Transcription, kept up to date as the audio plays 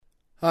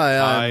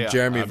Hi, I'm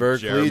Jeremy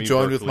Berkeley,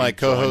 joined with my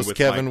co-host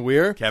Kevin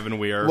Weir. Kevin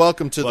Weir.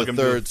 Welcome to the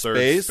Third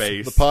Space,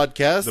 the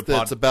podcast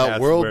that's about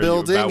world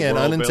building and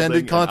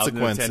unintended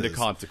consequences.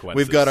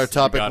 We've got our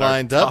topic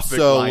lined up,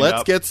 so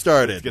let's get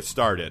started. Let's get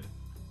started.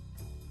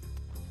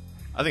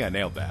 I think I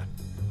nailed that.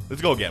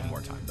 Let's go again one more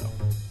time, though.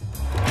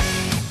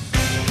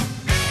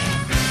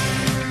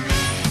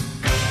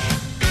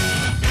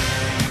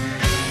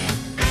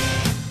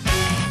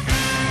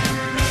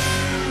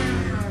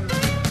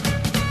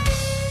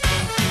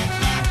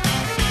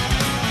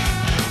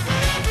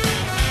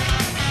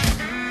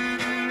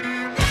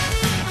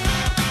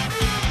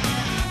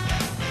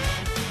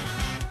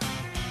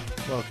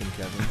 Welcome,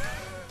 Kevin.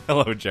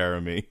 Hello,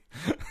 Jeremy.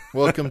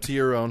 Welcome to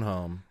your own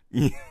home.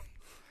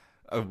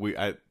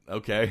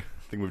 Okay. I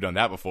think we've done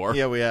that before.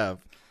 Yeah, we have.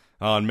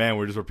 Oh, man,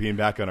 we're just repeating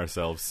back on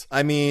ourselves.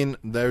 I mean,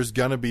 there's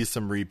going to be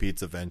some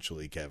repeats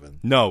eventually, Kevin.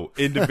 No,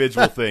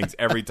 individual things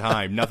every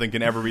time. Nothing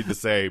can ever be the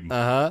same.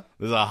 Uh-huh.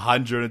 There's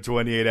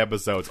 128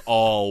 episodes.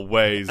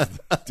 Always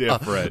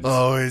different.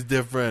 Always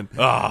different.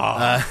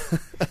 Ah.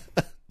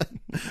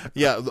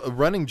 Yeah,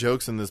 running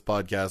jokes in this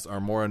podcast are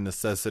more a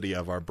necessity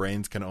of our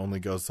brains can only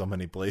go so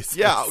many places.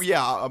 Yeah.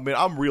 I mean,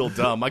 I'm real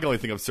dumb. I can only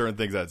think of certain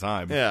things at a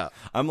time. Yeah.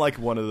 I'm like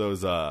one of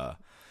those,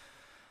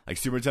 like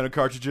Super Nintendo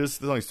cartridges.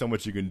 There's only so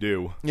much you can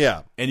do.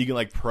 Yeah. And you can,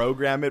 like,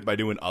 program it by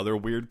doing other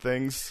weird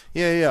things.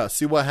 Yeah.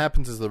 See, what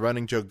happens is the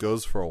running joke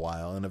goes for a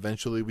while, and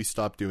eventually we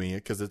stop doing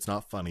it because it's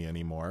not funny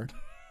anymore.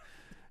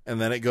 And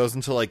then it goes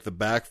into, like, the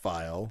back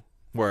file,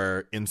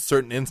 where in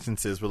certain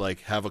instances we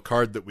like, have a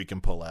card that we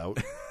can pull out.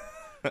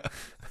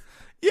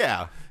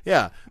 Yeah.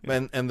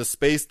 And the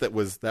space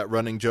that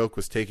running joke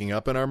was taking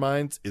up in our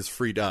minds is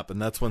freed up,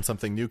 and that's when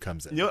something new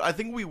comes in. You know, I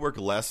think we work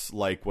less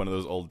like one of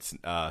those old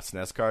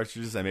SNES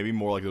cartridges, and maybe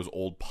more like those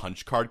old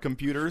punch card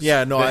computers.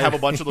 Yeah, no, that have a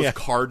bunch of those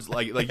cards.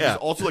 Like Yeah. you just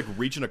also like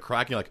reach in a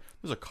crack, and you're like,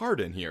 "There's a card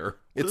in here."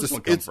 Where does this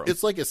one come from?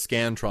 It's like a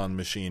Scantron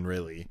machine,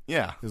 really.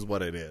 Yeah, is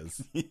what it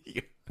is.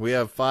 We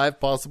have 5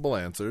 possible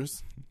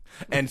answers,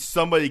 and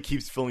somebody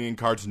keeps filling in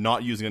cards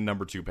not using a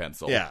number 2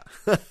 pencil. Yeah.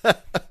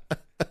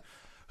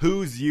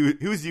 Who's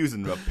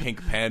using a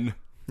pink pen?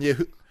 Yeah,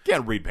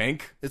 Can't read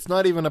pink. it's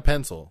not even a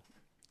pencil.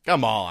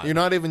 Come on. You're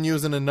not even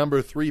using a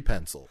number 3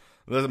 pencil.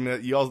 I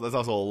mean, that's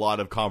also a lot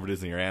of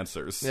confidence in your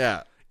answers.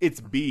 Yeah. It's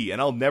B, and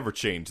I'll never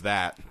change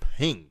that.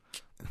 Pink.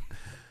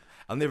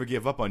 I'll never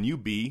give up on you,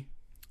 B.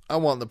 I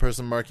want the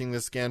person marking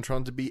this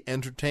Scantron to be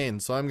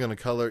entertained, so I'm going to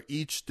color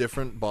each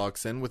different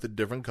box in with a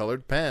different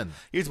colored pen.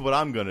 Here's what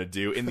I'm going to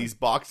do. In these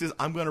boxes,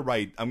 I'm going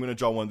to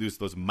draw one of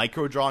those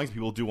micro drawings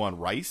people do on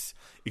rice,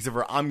 except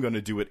for I'm going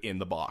to do it in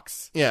the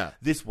box. Yeah.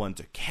 This one's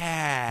a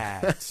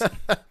cat.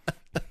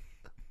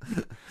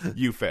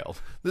 You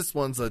failed. This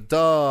one's a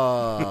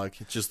dog.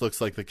 It just looks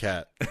like the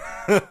cat.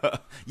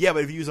 Yeah,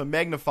 but if you use a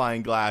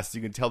magnifying glass,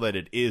 you can tell that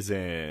it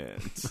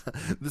isn't.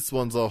 This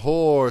one's a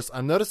horse.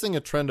 I'm noticing a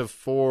trend of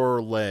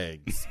 4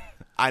 legs.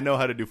 I know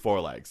how to do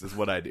 4 legs, is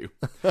what I do.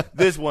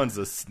 This one's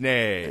a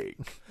snake.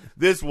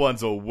 This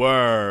one's a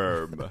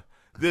worm.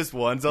 This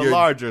one's a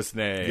larger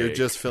snake. You're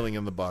just filling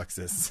in the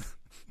boxes.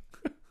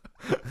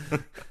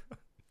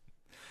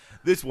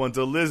 This one's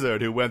a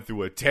lizard who went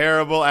through a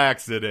terrible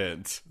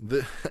accident.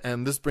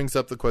 And this brings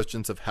up the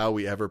questions of how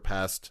we ever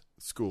passed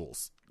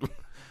schools.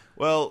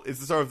 Well, it's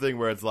the sort of thing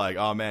where it's like,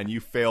 oh man, you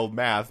failed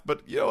math,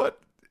 but you know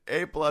what?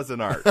 A+ in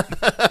art.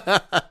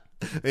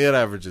 It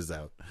averages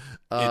out.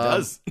 It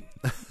does.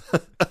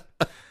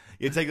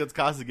 You take those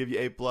classes that give you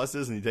A+,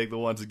 and you take the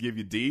ones that give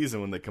you D's,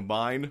 and when they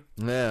combine,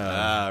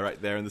 right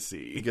there in the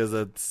C. Because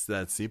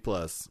that's C+.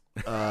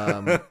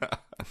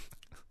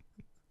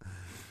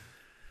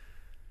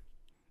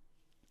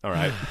 All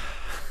right.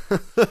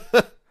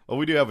 Well,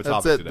 we do have a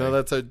topic that's it. today. No,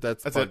 that's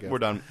it. We're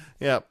done.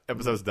 Yeah.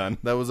 Episode's done.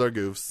 That was our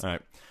goofs. All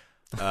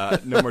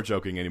right. No more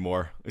joking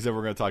anymore. Except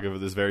we're going to talk about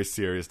this very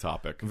serious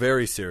topic.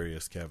 Very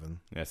serious, Kevin.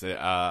 Yes.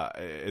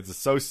 It's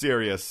so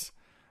serious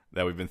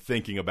that we've been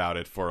thinking about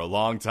it for a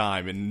long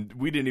time, and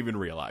we didn't even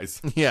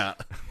realize. Yeah.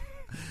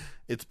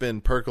 It's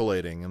been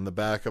percolating in the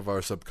back of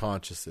our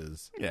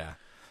subconsciouses. Yeah.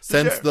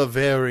 Since the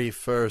very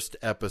first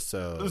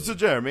episode. So,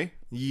 Jeremy.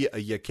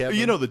 Yeah, Kevin.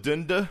 You know the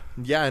Dunda?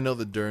 Yeah, I know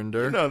the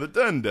Durnder. You know the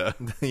Dunda.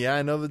 Yeah,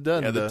 I know the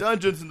Dunda. Yeah, the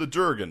Dungeons and the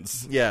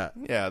Jurgens. Yeah.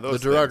 Yeah,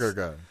 those the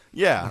Durargargar.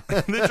 Yeah,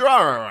 the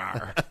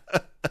Drarar.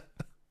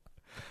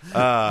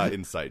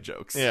 Inside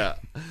jokes. Yeah.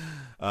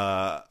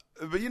 But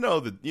you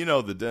know the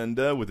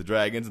Dunda with the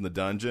dragons and the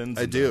dungeons.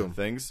 I and do. the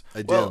things.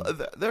 I do. Well,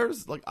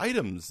 there's like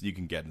items you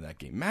can get in that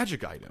game,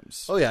 magic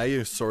items. Oh yeah,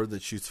 your sword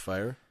that shoots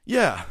fire.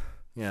 Yeah.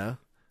 Yeah.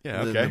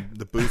 Yeah. Okay.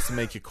 The boots to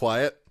make you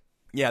quiet.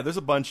 Yeah. There's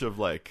a bunch of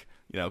like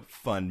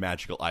fun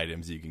magical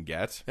items you can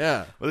get.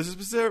 Yeah. But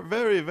there's a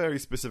very very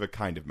specific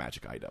kind of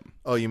magic item.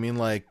 Oh, you mean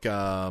like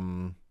a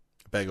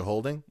bag of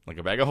holding? Like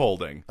a bag of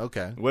holding.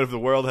 Okay. What if the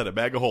world had a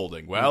bag of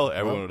holding? Well,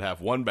 everyone would have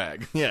one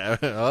bag. Yeah.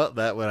 Well,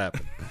 that would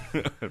happen.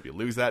 If you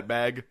lose that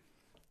bag.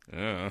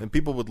 And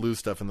people would lose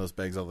stuff in those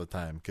bags all the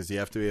time because you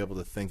have to be able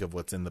to think of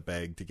what's in the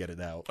bag to get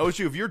it out. Oh,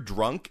 shoot, if you're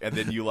drunk and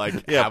then you like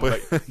Yeah,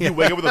 you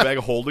wake up with a bag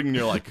of holding and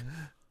you're like,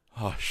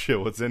 oh shit,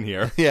 what's in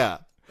here? Yeah.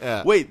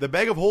 Yeah. Wait, the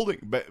bag of holding.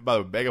 By the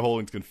way, bag of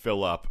holdings can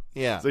fill up.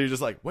 Yeah. So you're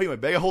just like, wait, my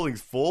bag of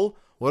holdings full.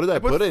 What did I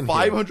put in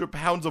 500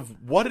 pounds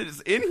of what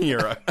is in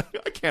here?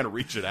 I can't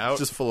reach it out.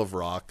 Just full of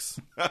rocks.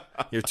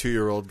 Your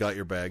 2-year-old got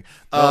your bag.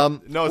 No,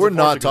 we're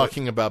not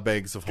talking about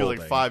bags of holding.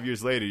 Like 5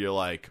 years later, you're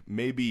like,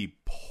 maybe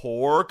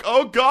pork.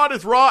 Oh God,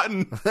 it's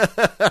rotten.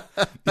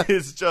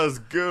 It's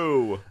just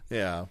goo.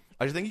 Yeah.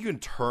 I just think you can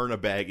turn a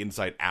bag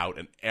inside out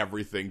and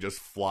everything just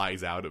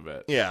flies out of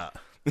it. Yeah.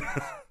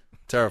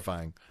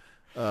 Terrifying.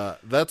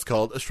 That's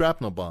called a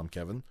shrapnel bomb,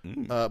 Kevin.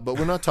 But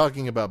we're not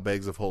talking about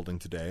bags of holding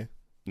today.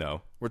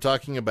 No. We're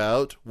talking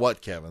about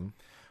what, Kevin?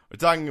 We're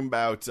talking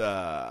about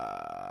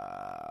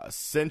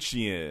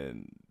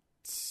sentient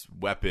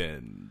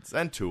weapons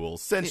and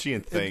tools.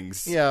 Sentient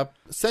things. Yeah.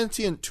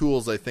 Sentient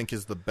tools, I think,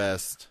 is the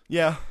best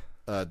Yeah.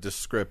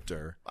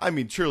 descriptor. I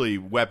mean, surely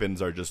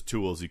weapons are just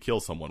tools you kill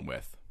someone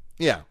with.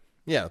 Yeah.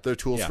 Yeah, they're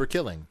tools Yeah. for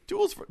killing.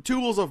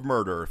 Tools of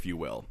murder, if you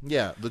will.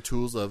 Yeah, the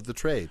tools of the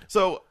trade.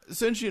 So,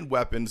 sentient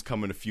weapons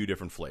come in a few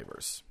different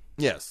flavors.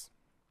 Yes.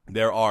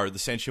 There are the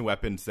sentient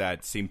weapons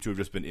that seem to have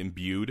just been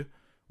imbued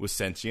with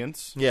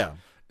sentience. Yeah.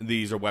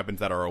 These are weapons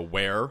that are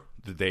aware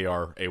that they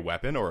are a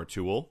weapon or a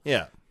tool.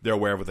 Yeah. They're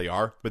aware of what they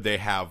are, but they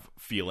have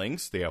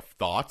feelings. They have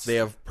thoughts. They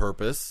have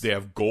purpose. They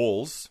have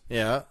goals.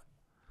 Yeah.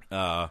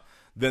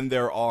 Then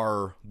there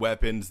are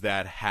weapons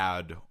that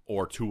had,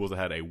 or tools that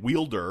had a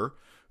wielder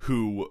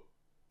who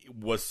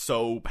was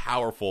so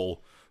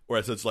powerful, or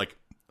as it's like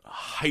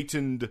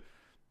heightened.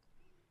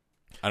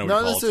 I don't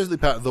know. Not necessarily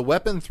power. The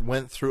weapon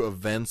went through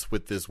events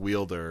with this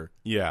wielder.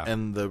 Yeah.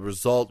 And the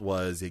result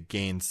was it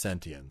gained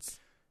sentience.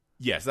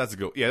 Yes, that's a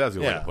good. Yeah, that's a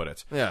good way to put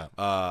it. Yeah.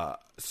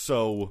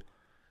 So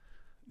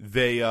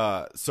they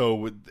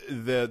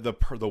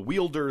the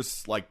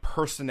wielder's like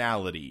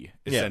personality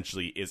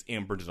essentially is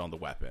imprinted on the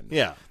weapon.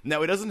 Yeah.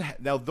 Now it doesn't.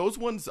 Now those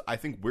ones, I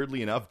think,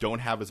 weirdly enough, don't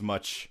have as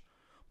much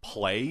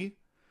play.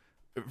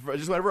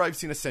 Just whenever I've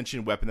seen a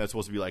sentient weapon that's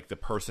supposed to be like the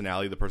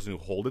personality of the person who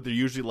hold it, they're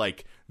usually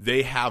like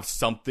they have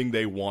something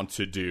they want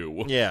to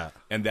do. Yeah.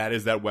 And that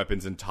is that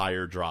weapon's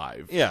entire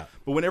drive. Yeah.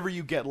 But whenever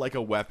you get like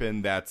a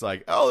weapon that's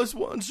like, oh, this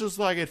one's just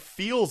like it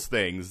feels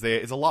things,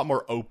 it's a lot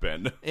more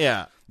open.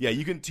 Yeah. Yeah,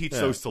 you can teach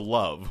those to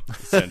love,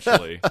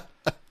 essentially.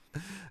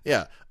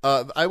 Yeah.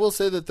 I will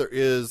say that there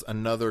is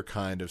another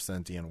kind of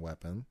sentient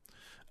weapon,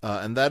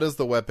 and that is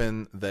the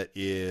weapon that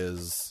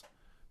is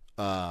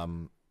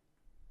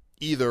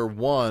either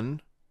one,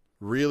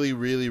 really,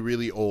 really,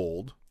 really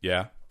old.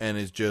 Yeah. And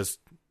is just,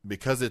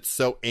 because it's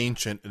so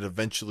ancient, it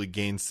eventually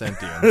gains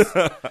sentience.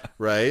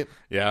 Right?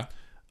 Yeah.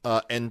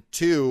 And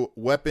two,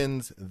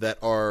 weapons that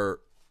are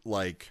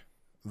like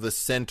the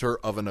center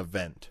of an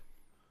event.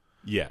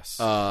 Yes.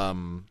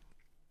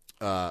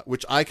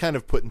 Which I kind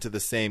of put into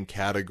the same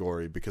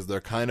category because they're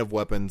kind of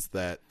weapons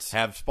that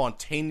have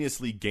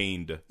spontaneously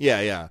gained.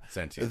 Yeah.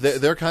 Sentience.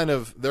 They're kind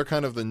of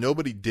the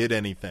nobody did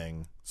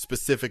anything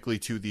specifically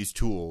to these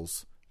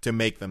tools to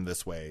make them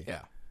this way.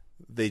 Yeah.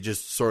 They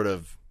just sort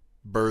of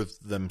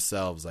birthed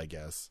themselves, I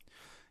guess.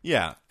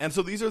 Yeah. And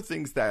so these are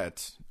things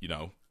that,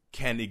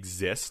 can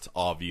exist,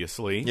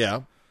 obviously.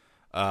 Yeah.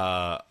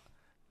 Now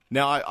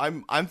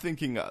I'm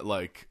thinking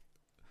like,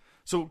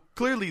 so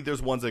clearly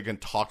there's ones that can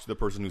talk to the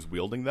person who's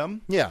wielding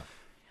them. Yeah.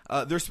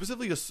 There's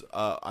specifically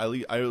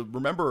I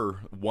remember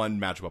one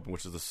magic weapon,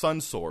 which is the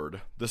Sun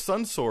Sword. The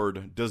Sun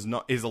Sword is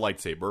a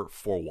lightsaber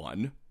for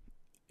one.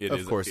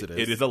 Of course it is.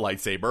 It is a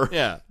lightsaber.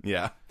 Yeah.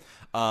 Yeah.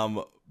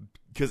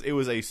 Because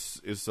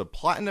it's a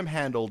platinum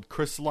handled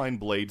crystalline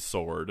blade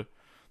sword,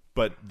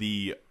 but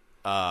the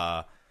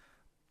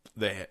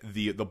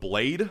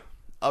blade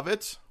of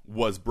it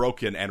was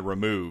broken and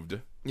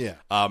removed. Yeah.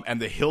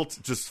 And the hilt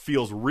just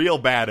feels real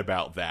bad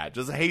about that.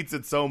 Just hates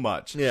it so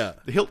much. Yeah.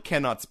 The hilt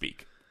cannot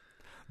speak.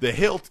 The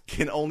hilt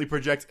can only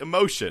project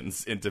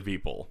emotions into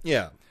people.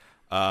 Yeah.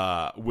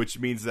 Which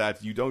means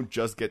that you don't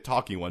just get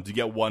talking ones. You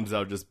get ones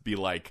that'll just be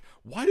like,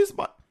 why does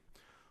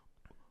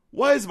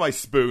my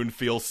spoon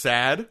feel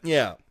sad?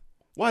 Yeah.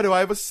 Why do I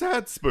have a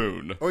sad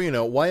spoon? Or,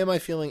 why am I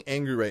feeling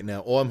angry right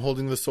now? Oh, I'm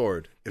holding the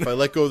sword. If I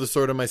let go of the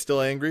sword, am I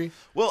still angry?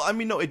 Well, I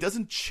mean, no, it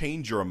doesn't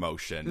change your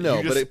emotion.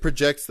 No, but it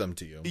projects them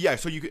to you. Yeah,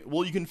 so you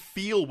can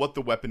feel what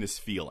the weapon is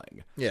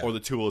feeling. Yeah. Or the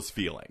tool is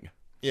feeling.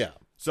 Yeah.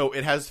 So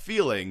it has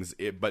feelings,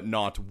 but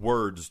not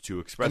words to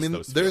express those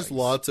feelings. There's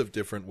lots of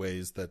different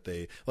ways that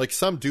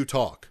some do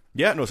talk.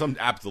 Yeah, no, some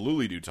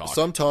absolutely do talk.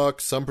 Some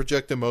talk, some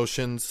project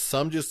emotions,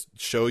 some just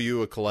show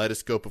you a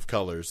kaleidoscope of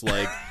colors.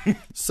 Like,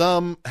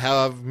 some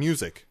have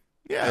music.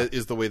 Yeah.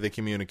 Is the way they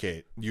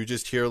communicate. You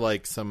just hear,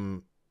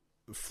 some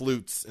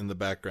flutes in the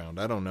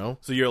background. I don't know.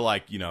 So you're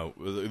like,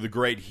 the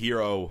great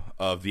hero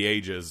of the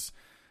ages,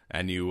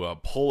 and you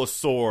pull a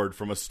sword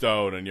from a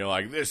stone, and you're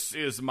like, this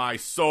is my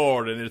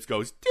sword, and it just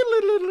goes,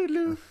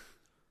 diddly-diddly-doo.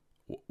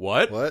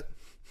 What? What?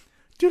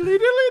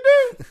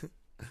 Diddly-diddly-doo.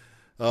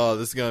 Oh,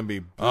 this is going to be...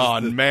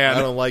 man. I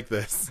don't like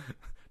this.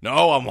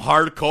 No, I'm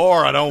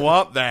hardcore. I don't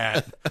want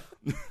that.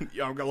 I'm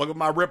going to look at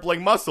my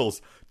rippling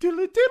muscles.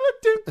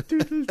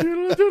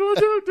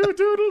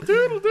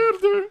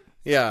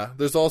 Yeah,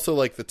 there's also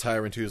like the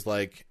tyrant who's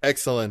like,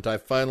 excellent, I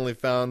finally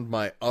found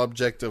my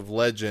object of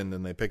legend,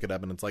 and they pick it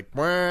up and it's like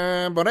what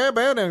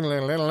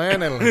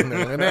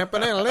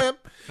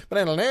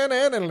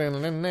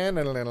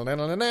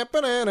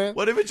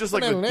if it's just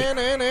like I go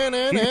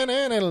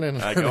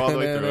all the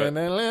way through it.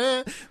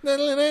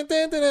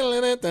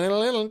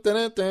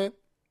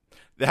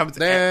 That happens,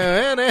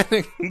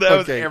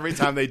 every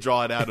time they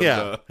draw it out of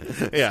the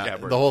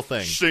scabbard. The whole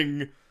thing.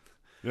 Shing.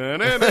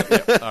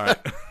 Yeah,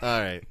 all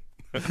right.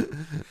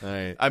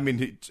 I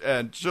mean,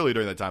 and surely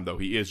during that time, though,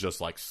 he is just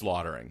like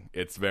slaughtering.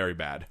 It's very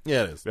bad.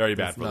 Yeah, it is. Very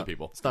bad for the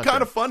people. It's not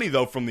kind of funny,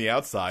 though, from the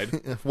outside.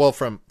 Well,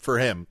 for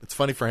him. It's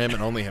funny for him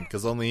and only him,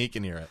 because only he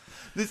can hear it.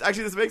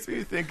 This makes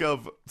me think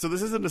of... So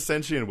this isn't a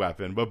sentient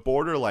weapon, but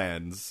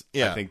Borderlands,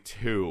 I think,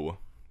 2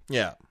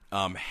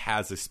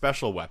 has a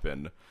special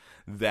weapon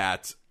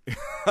that...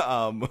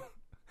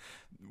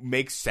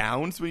 makes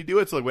sounds when you do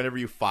it. So like whenever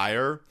you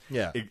fire,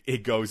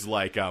 it goes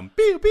like pew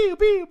pew pew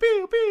pew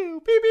pew pew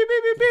pew pew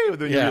pew pew.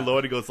 Then you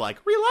reload, it goes like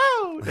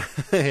reload.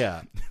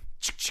 Yeah.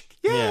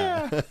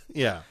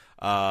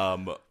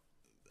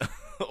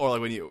 Or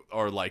like when you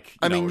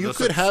I mean, you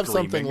could have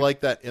something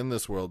like that in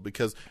this world,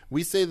 because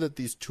we say that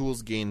these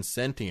tools gain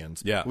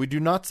sentience. Yeah. We do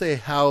not say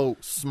how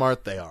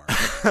smart they are.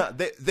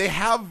 they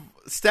have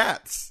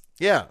stats.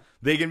 Yeah.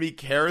 They can be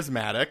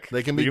charismatic.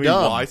 They can be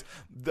dumb. Wise.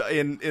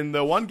 In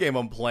the one game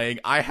I'm playing,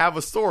 I have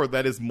a sword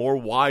that is more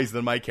wise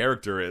than my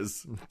character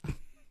is.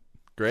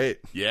 Great.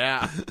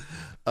 Yeah.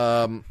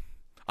 I'm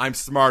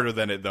smarter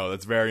than it, though.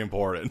 That's very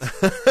important.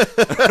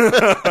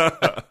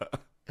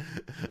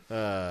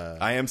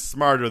 I am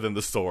smarter than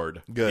the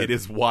sword. Good. It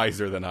is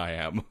wiser than I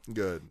am.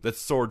 Good. That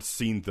sword's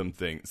seen some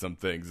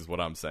things is what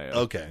I'm saying.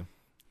 Okay.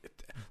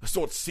 The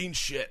sword's seen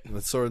shit.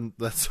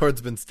 That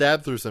sword's been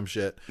stabbed through some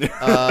shit.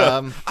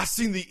 I've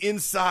seen the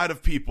inside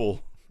of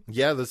people.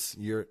 Yeah,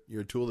 you're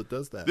a tool that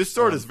does that. This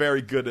sword is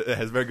very good. It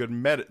has very good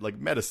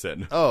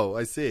medicine. Oh,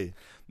 I see.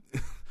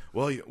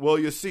 Well,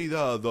 you see,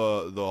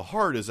 the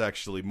heart is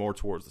actually more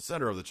towards the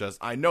center of the chest.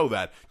 I know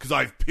that because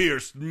I've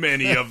pierced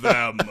many of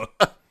them.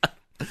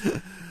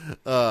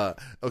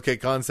 Okay,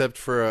 concept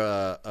for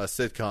a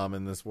sitcom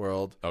in this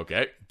world.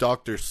 Okay.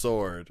 Dr.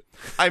 Sword.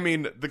 I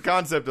mean, the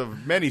concept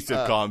of many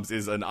sitcoms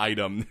is an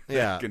item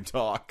that can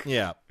talk.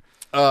 Yeah.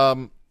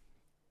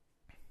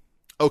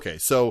 Okay,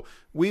 so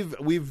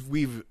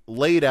we've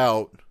laid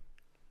out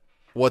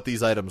what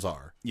these items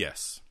are.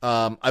 Yes.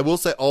 I will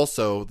say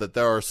also that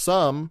there are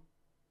some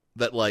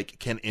that like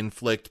can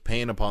inflict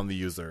pain upon the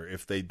user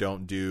if they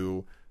don't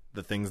do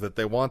the things that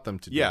they want them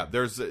to do. Yeah,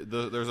 there's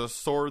a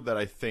sword that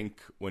I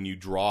think when you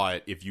draw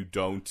it, if you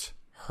don't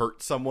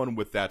hurt someone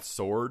with that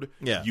sword,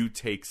 you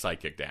take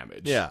psychic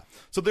damage. Yeah.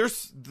 So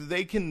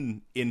they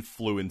can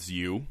influence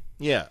you.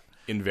 Yeah.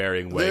 In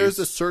varying ways. There's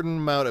a certain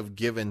amount of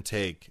give and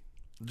take,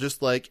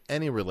 just like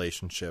any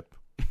relationship.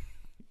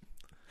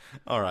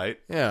 All right.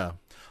 Yeah.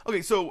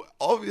 Okay, so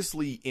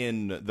obviously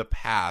in the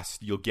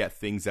past, you'll get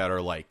things that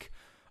are like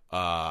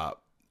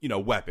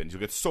weapons. You'll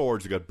get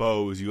swords, you get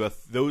bows,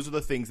 those are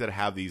the things that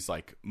have these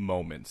like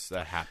moments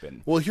that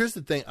happen. Well, here's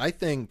the thing. I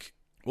think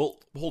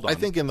hold on. I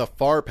think in the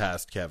far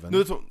past, Kevin.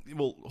 No,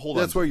 hold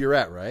on. That's where you're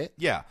at, right?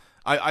 Yeah.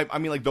 I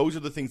mean, like, those are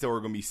the things that we're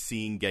going to be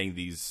seeing getting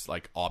these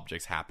like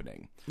objects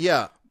happening.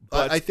 Yeah.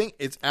 But I think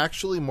it's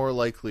actually more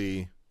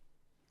likely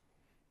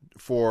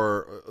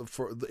for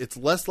it's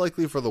less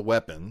likely for the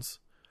weapons,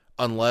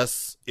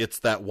 unless it's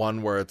that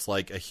one where it's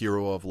like a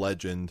hero of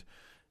legend,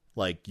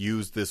 like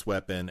use this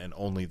weapon and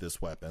only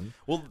this weapon.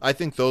 Well, I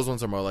think those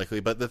ones are more likely.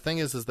 But the thing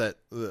is that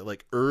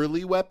like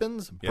early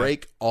weapons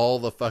break all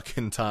the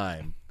fucking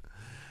time,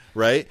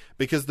 right?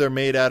 Because they're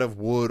made out of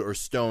wood or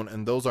stone,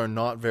 and those are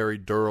not very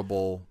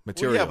durable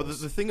materials. Well, yeah, but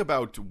the thing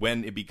about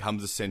when it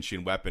becomes a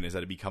sentient weapon is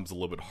that it becomes a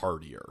little bit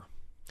hardier.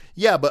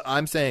 Yeah, but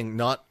I'm saying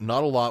not a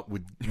lot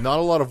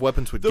of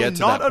weapons would get to that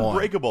not point.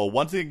 Unbreakable.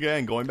 Once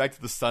again, going back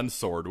to the Sun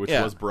Sword, which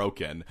was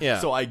broken. Yeah.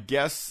 So I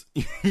guess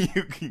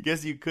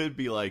you could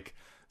be like,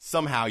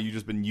 somehow you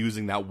just been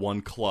using that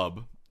one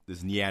club,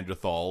 this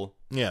Neanderthal.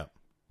 Yeah.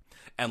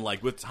 And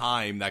like with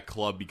time, that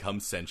club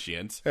becomes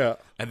sentient. Yeah.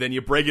 And then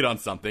you break it on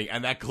something,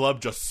 and that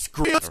club just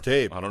screams. It's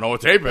tape. I don't know what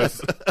tape is.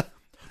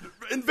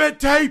 Invent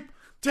tape.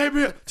 Tape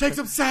here. Take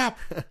some sap.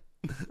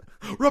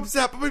 Rub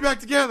sap. Put me back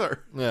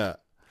together. Yeah.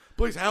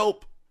 Please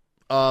help.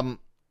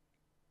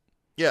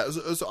 Yeah,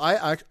 so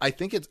I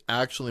think it's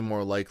actually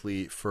more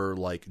likely for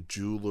like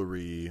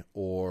jewelry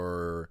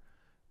or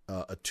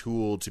a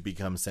tool to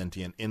become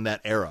sentient in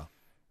that era.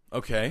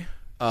 Okay.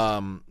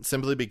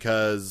 Simply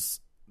because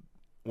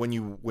when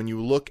you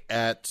look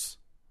at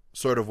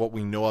sort of what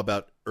we know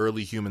about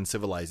early human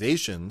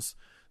civilizations,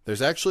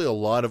 there's actually a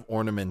lot of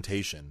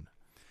ornamentation.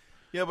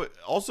 Yeah, but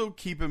also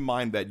keep in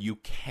mind that you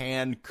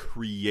can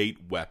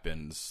create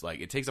weapons. Like,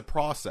 it takes a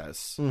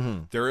process.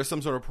 Mm-hmm. There is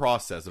some sort of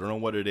process, I don't know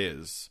what it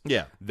is,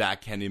 Yeah. that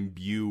can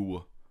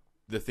imbue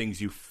the things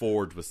you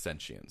forge with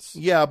sentience.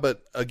 Yeah,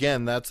 but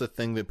again, that's a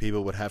thing that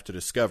people would have to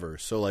discover.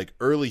 So, like,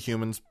 early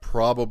humans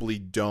probably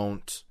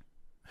don't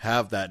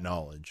have that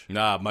knowledge.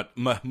 Nah,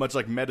 much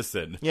like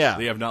medicine. Yeah.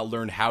 They have not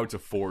learned how to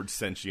forge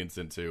sentience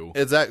into.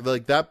 Exactly.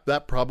 Like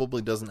that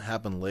probably doesn't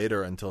happen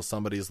later until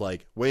somebody's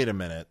like, wait a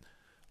minute.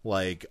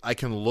 Like, I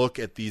can look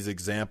at these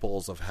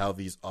examples of how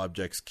these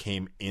objects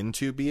came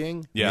into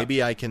being. Yeah.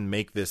 Maybe I can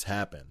make this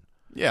happen.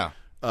 Yeah.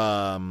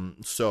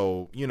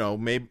 So, you know,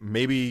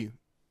 maybe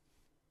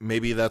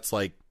that's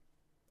like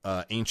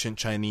ancient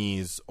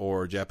Chinese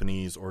or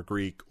Japanese or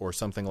Greek or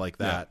something like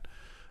that.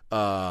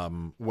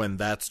 When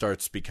that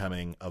starts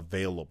becoming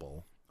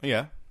available.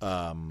 Yeah.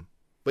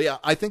 But yeah,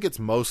 I think it's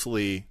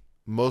mostly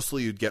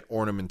you'd get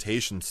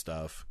ornamentation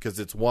stuff because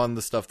it's one,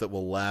 the stuff that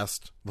will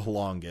last the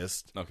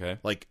longest. Okay.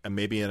 Like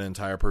maybe an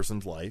entire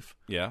person's life.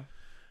 Yeah.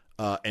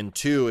 And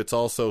two, it's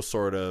also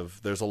sort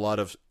of, there's a lot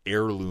of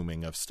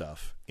heirlooming of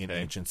stuff in Okay.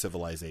 ancient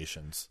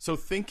civilizations. So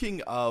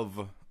thinking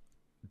of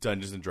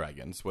Dungeons and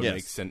Dragons, what Yes.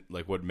 makes sentient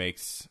what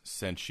makes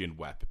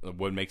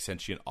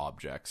sentient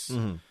objects,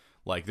 Mm-hmm.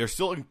 like they're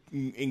still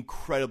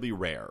incredibly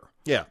rare.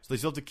 Yeah. So they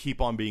still have to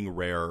keep on being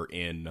rare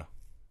in.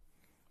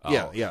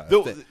 Yeah.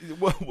 Though,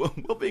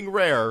 well, being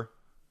rare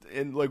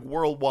in like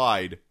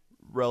worldwide,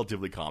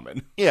 relatively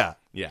common. Yeah.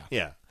 Yeah.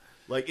 Yeah.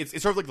 Like it's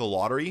sort of like the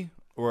lottery,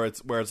 where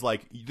it's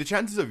like the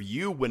chances of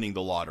you winning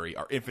the lottery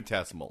are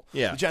infinitesimal.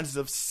 Yeah. The chances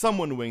of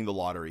someone winning the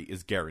lottery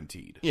is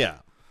guaranteed. Yeah.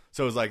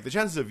 So it's like the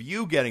chances of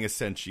you getting a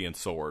sentient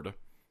sword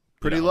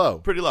Pretty low.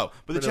 Pretty low.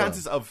 But the Pretty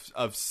chances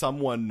of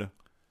someone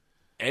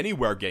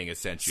anywhere getting a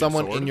sentient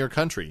Someone sword, in your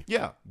country.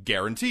 yeah,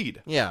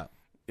 guaranteed. Yeah.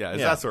 Yeah, it's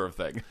Yeah. that sort of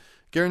thing.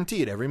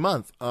 Guaranteed every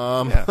month.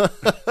 Yeah.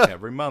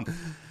 Every month.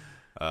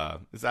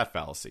 Is that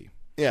fallacy?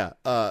 Yeah.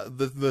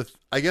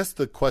 I guess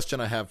the question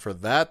I have for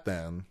that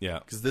then, Yeah.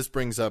 because this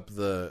brings up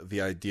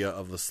the idea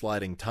of the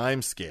sliding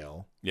time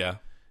scale, Yeah.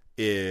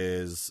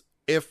 is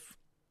if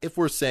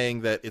we're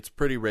saying that it's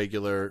pretty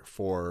regular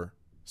for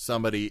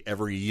somebody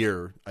every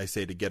year, I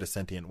say, to get a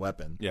sentient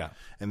weapon, Yeah.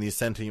 and these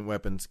sentient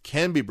weapons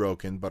can be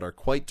broken but are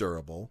quite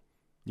durable,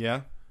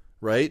 Yeah.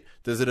 right?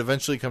 Does it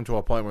eventually come to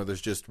a point where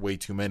there's just way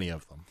too many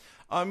of them?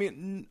 I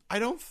mean, I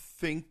don't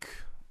think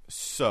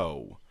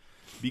so,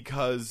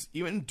 because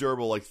even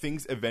durable, like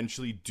things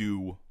eventually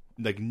do,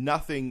 like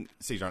nothing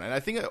stays around. And I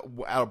think at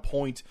a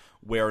point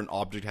where an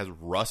object has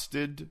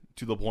rusted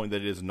to the point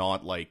that it is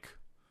not like,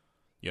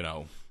 you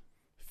know,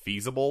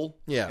 feasible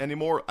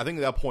anymore, I think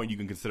at that point you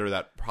can consider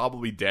that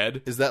probably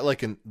dead. Is that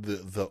like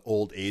the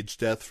old age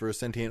death for a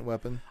sentient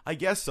weapon? I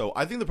guess so.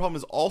 I think the problem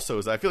is also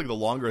I feel like the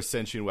longer a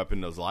sentient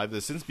weapon is alive,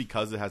 since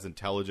because it has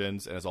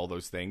intelligence and has all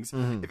those things,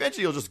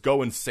 eventually you'll just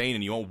go insane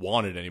and you won't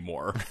want it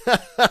anymore.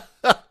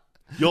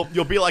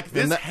 You'll be like,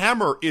 this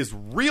hammer is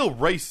real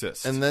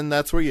racist. And then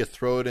that's where you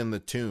throw it in the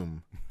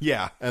tomb.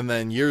 Yeah. And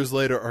then years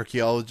later,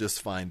 archaeologists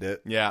find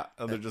it. Yeah,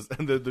 and they're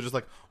just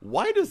like,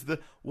 why does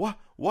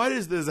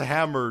this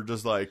hammer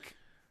just like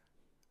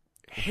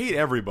hate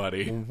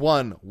everybody?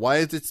 1, why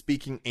is it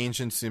speaking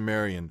ancient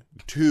Sumerian?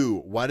 2,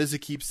 why does it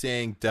keep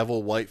saying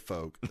devil white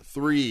folk?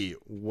 3,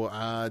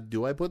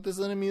 do I put this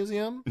in a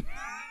museum?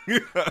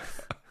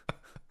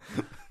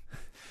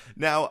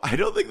 Now, I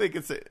don't think they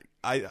can say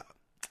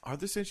are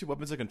there sentient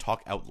weapons that can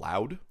talk out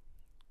loud?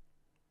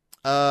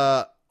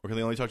 Or can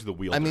they only talk to the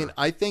wielder? I mean,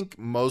 I think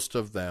most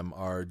of them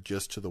are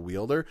just to the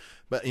wielder,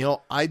 but you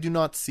know, I do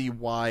not see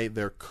why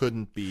there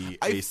couldn't be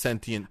a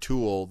sentient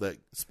tool that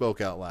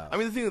spoke out loud. I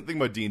mean, the thing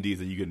about D&D is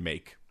that you can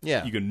make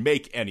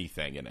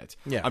anything in it.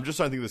 Yeah. I'm just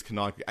trying to think of this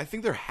canonically. I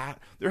think there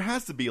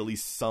has to be at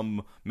least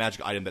some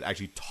magic item that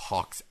actually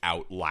talks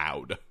out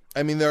loud.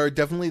 I mean, there are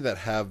definitely there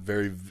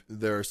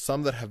are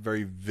some that have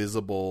very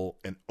visible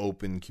and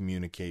open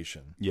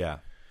communication. Yeah.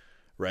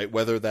 Right?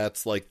 Whether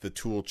that's like the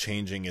tool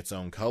changing its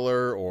own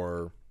color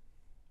or...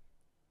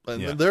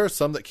 Yeah. There are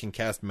some that can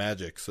cast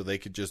magic, so they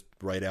could just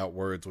write out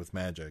words with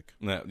magic.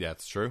 Yeah,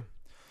 it's true.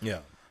 Yeah.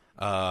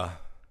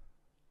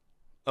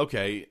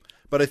 Okay.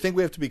 But I think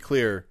we have to be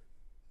clear,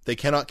 they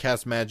cannot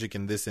cast magic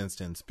in this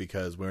instance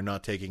because we're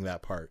not taking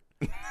that part.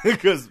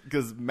 Because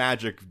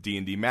magic,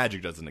 D&D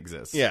magic doesn't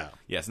exist. Yeah.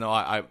 Yes, no,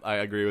 I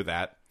agree with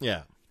that.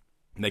 Yeah.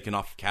 They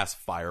cannot cast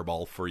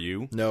fireball for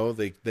you. No,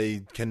 they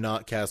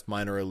cannot cast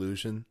minor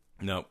illusion.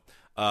 No.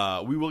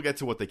 We will get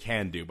to what they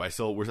can do, but I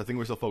think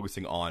we're still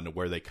focusing on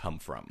where they come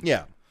from.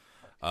 Yeah.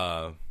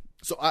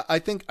 So I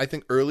think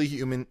early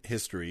human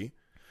history,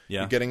 Yeah.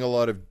 you're getting a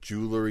lot of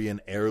jewelry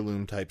and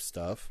heirloom type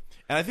stuff.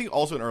 And I think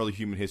also in early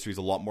human history is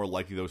a lot more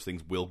likely those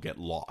things will get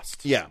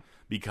lost. Yeah.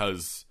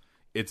 Because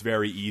it's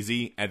very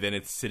easy, and then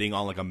it's sitting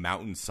on like a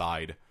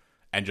mountainside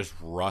and just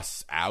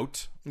rusts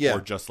out. Yeah.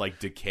 Or just like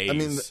decays. I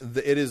mean,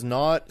 it is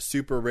not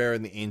super rare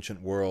in the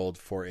ancient world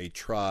for a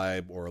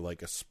tribe or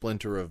like a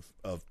splinter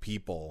of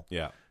people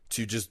yeah.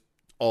 to just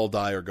all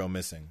die or go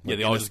missing. Yeah, Like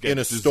they all just get in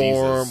a diseases.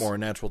 storm or a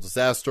natural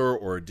disaster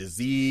or a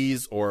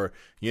disease, or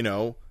you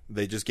know,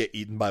 they just get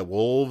eaten by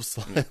wolves.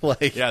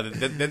 Like Yeah,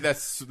 then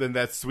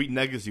that sweet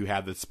nugget you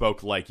had that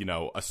spoke like, you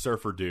know, a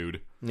surfer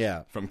dude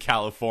yeah, from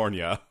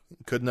California.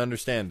 couldn't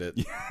understand it.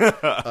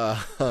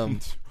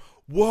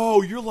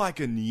 Whoa, you're like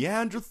a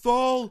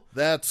Neanderthal?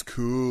 That's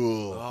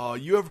cool. Oh,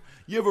 you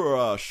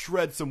ever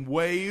shred some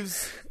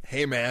waves?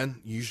 Hey, man,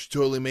 you should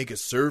totally make a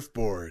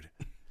surfboard.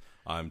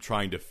 I'm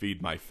trying to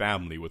feed my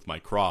family with my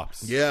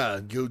crops. Yeah,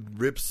 go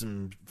rip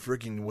some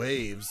freaking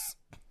waves.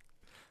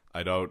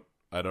 I don't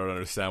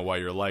understand why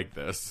you're like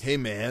this. Hey,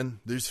 man,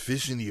 there's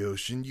fish in the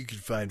ocean. You could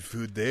find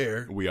food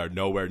there. We are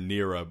nowhere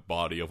near a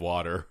body of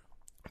water.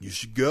 You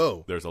should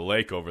go. There's a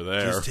lake over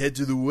there. Just head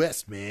to the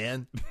west,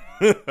 man.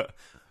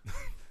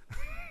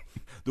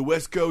 The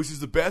West Coast is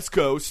the best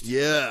coast.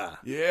 Yeah.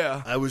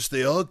 Yeah. I wish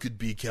they all could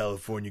be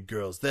California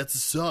girls. That's a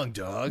song,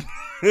 dog.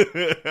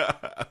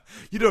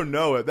 You don't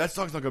know it. That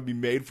song's not going to be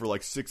made for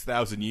like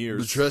 6,000 But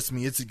years. trust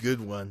me, it's a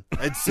good one.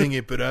 I'd sing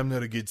it, but I'm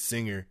not a good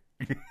singer.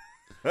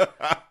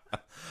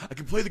 I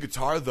can play the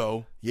guitar,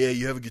 though. Yeah,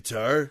 you have a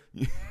guitar?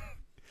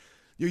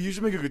 You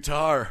should make a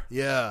guitar.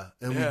 Yeah,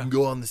 and we Yeah. can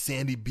go on the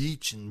sandy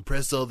beach and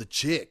impress all the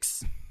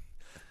chicks.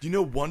 Do you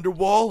know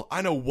Wonderwall?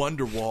 I know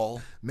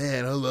Wonderwall.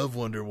 Man, I love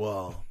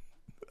Wonderwall.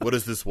 What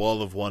is this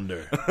wall of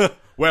wonder?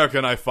 Where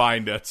can I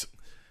find it?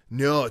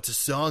 No, it's a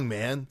song,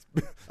 man.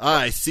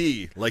 I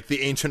see. Like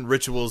the ancient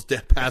rituals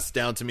passed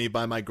down to me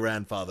by my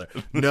grandfather.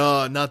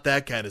 No, not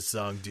that kind of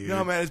song, dude.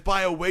 No, man, it's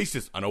by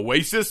Oasis. An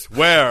Oasis?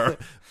 Where?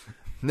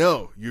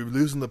 No, you're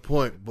losing the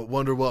point, but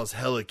Wonderwall's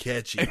hella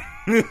catchy.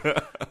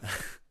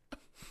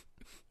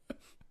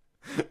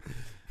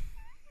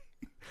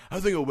 I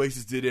don't think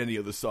Oasis did any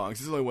of the songs.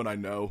 This is the only one I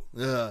know.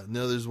 No,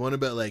 there's one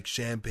about like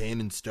champagne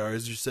and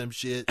stars or some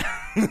shit.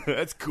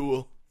 That's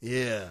cool.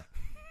 Yeah.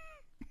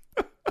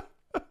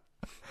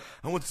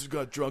 I once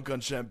got drunk on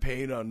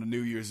champagne on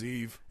New Year's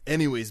Eve.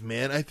 Anyways,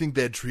 man, I think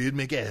that tree would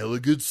make a hella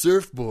good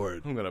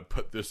surfboard. I'm going to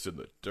put this in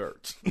the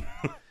dirt. Hey,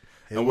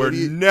 And what we're do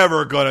you-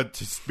 never going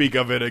to speak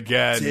of it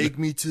again. Take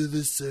me to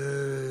the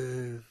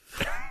surf.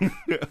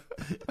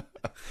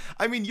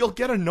 I mean, you'll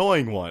get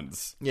annoying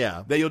ones.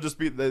 Yeah. That your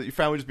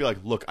family will just be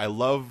like, look, I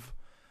love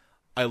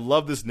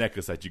this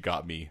necklace that you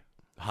got me,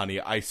 honey.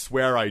 I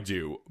swear I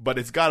do. But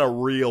it's got a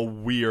real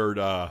weird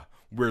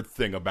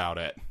thing about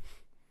it.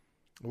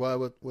 Why?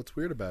 What's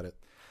weird about it?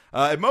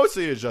 It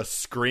mostly is just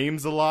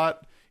screams a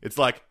lot. It's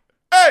like,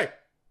 hey,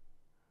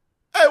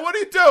 what are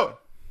you doing?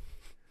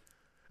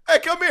 Hey,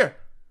 come here.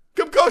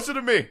 Come closer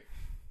to me.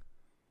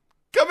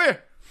 Come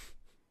here.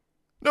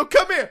 No,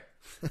 come here.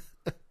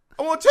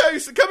 I want to tell you,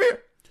 come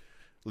here.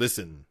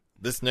 Listen,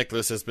 this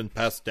necklace has been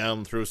passed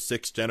down through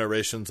 6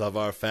 generations of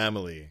our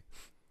family.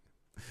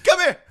 Come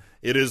here.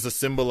 It is a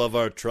symbol of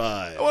our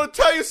tribe. I want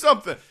to tell you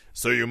something.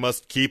 So you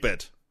must keep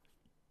it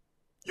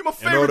You're my in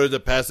favorite. order to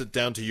pass it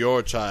down to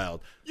your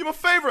child. You're my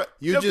favorite.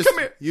 You Now, just come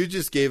here. you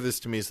just gave this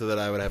to me so that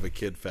I would have a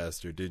kid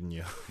faster, didn't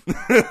you?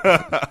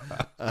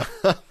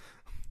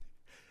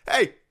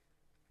 Hey.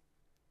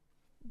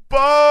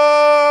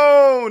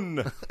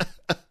 Bone.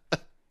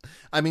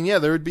 I mean, yeah,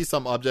 there would be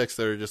some objects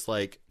that are just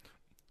like,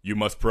 You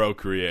must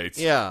procreate.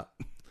 yeah.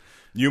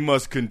 You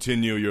must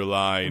continue your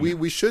line.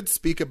 We should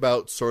speak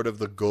about sort of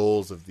the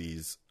goals of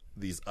these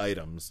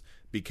items,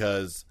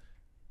 because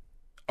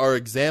our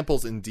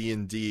examples in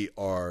D&D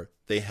are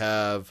they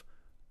have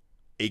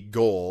a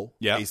goal,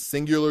 Yeah. a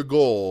singular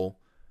goal,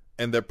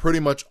 and they're pretty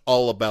much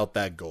all about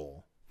that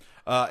goal.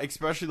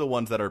 Especially the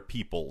ones that are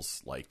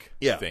people's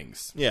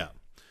things. Yeah.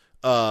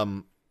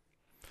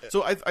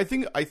 So I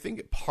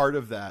think part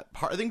of that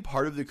part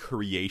of the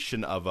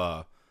creation of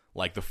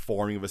the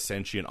forming of a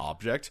sentient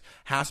object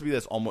has to be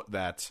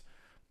that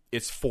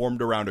it's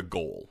formed around a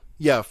goal.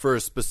 Yeah, for a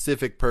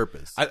specific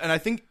purpose. And I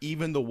think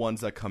even the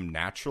ones that come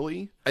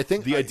naturally, I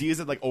think the idea is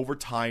that over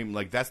time,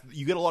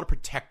 you get a lot of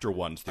protector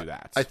ones through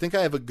that. I think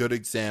I have a good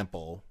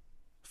example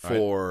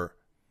for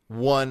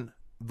one,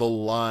 the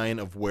line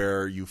of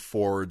where you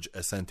forge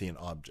a sentient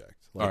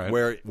object, like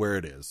where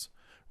it is,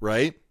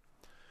 right?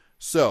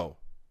 So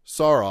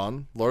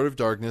Sauron, Lord of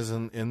Darkness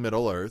in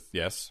Middle Earth,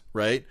 Yes.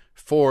 right,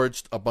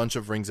 forged a bunch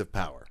of rings of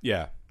power,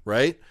 Yeah.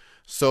 right?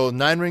 So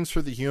 9 rings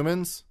for the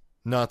humans,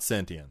 not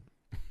sentient,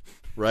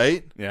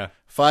 right? Yeah.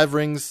 5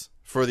 rings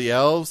for the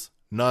elves,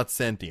 not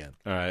sentient.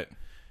 All right.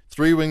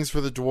 3 rings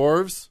for the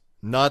dwarves,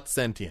 not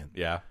sentient.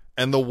 Yeah.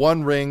 And the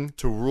 1 ring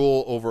to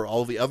rule over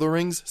all the other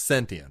rings,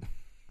 sentient.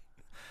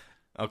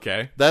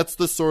 Okay. That's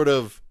the sort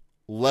of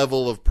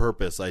level of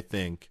purpose I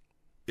think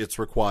it's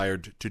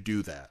required to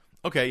do that.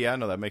 Okay. Yeah.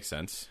 No, that makes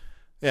sense.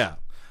 Yeah.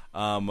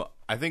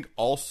 I think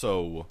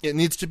also. It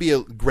needs to be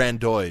a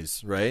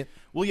grandiose, right?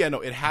 Well, yeah. No,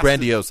 it has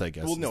Grandiose, I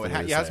guess. Well, is no, the it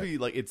way has say to be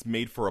like it's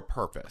made for a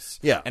purpose.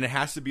 Yeah. And it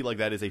has to be like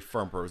that is a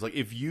firm purpose. Like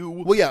if you.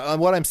 Well, yeah,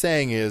 what I'm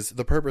saying is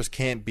the purpose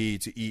can't be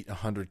to eat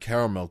 100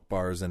 caramel milk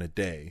bars in a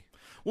day.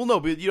 Well, no,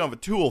 but you don't have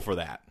a tool for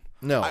that.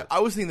 No. I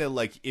was thinking that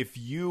like if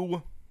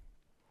you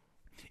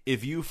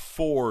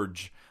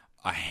forge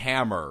a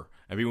hammer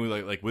and people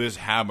like with this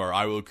hammer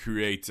I will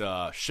create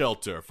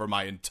shelter for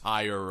my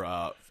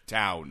entire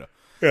town.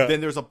 Yeah.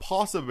 Then there's a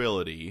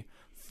possibility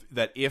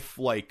that if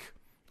like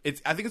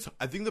I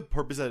think the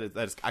purpose that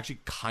it's actually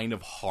kind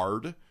of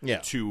hard Yeah.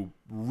 to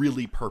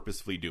really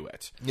purposefully do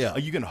it. Yeah.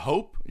 You can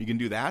hope, you can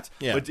do that.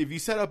 Yeah. But if you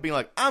set up being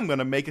like, I'm going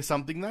to make it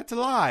something that's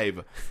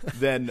alive,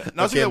 then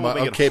not saying that will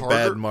make okay, it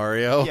harder. bad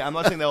Mario. Yeah, I'm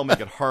not saying that will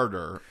make it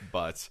harder,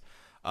 but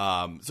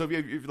so if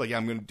you're like, yeah,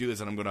 I'm going to do this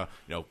and I'm going to,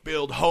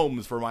 build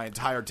homes for my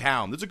entire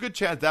town, there's a good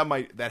chance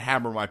that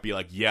hammer might be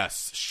like,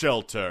 yes,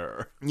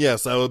 shelter.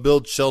 Yes, I will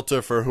build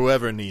shelter for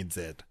whoever needs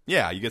it.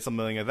 Yeah, you get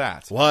something like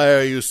that. Why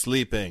are you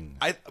sleeping?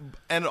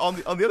 And on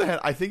the other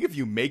hand, I think if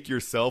you make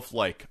yourself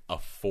like a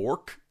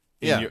fork,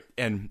 Yeah.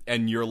 and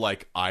you're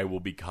like, I will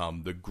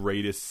become the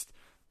greatest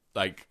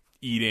like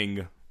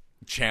eating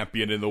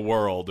champion in the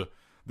world,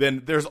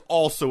 then there's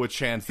also a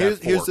chance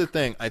that Here's the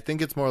thing. I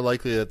think it's more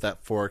likely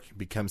that fork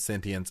becomes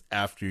sentient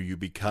after you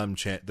become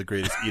the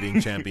greatest eating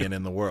champion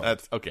in the world.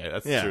 That's okay.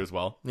 That's Yeah. true as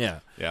well. Yeah.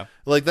 Yeah.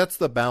 Like, that's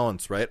the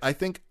balance, right? I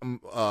think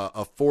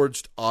a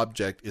forged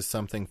object is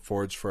something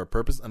forged for a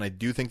purpose, and I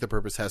do think the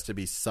purpose has to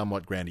be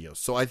somewhat grandiose.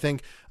 So I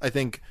think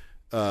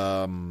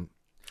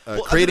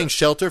creating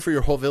shelter for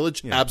your whole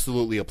village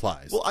absolutely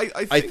applies. Well,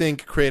 I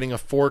think creating a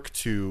fork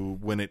to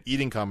win at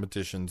eating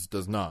competitions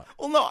does not.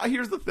 Well, no.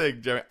 Here's the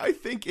thing, Jeremy. I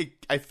think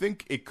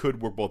it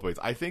could work both ways.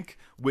 I think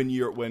when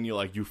you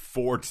like you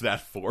forge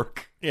that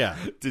fork, Yeah.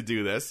 to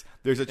do this,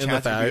 there's a In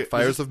chance the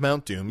fires of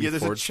Mount Doom, yeah, you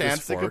there's a forged chance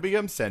this it could fork.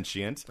 become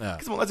sentient. Yeah.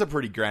 Because that's a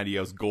pretty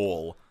grandiose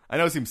goal. I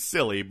know it seems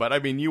silly, but I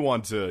mean, you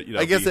want to,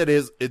 I guess it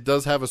is. It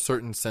does have a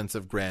certain sense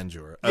of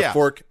grandeur. A Yeah.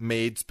 fork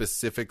made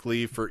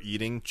specifically for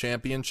eating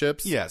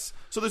championships. Yes.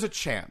 So there's a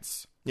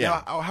chance.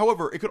 Yeah. Now,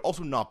 however, it could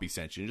also not be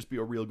sentient, just be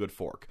a real good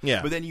fork.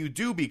 Yeah. But then you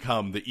do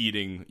become the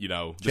eating, the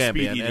Champion,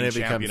 speed and eating it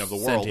champion becomes of the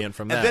world, sentient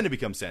from and that. then it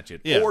becomes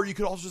sentient. Yeah. Or you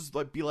could also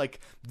just be like,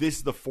 this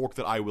is the fork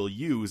that I will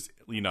use.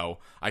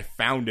 I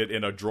found it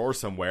in a drawer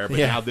somewhere, but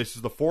Yeah. now this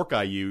is the fork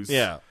I use.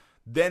 Yeah.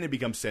 Then it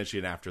becomes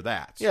sentient after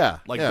that. Yeah,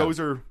 Like yeah. those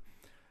are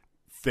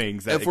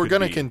things that If it we're could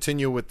going to be.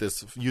 continue with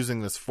this,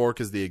 using this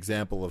fork as the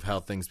example of how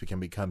things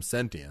can become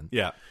sentient.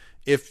 Yeah.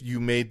 If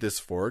you made this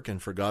fork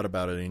and forgot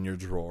about it in your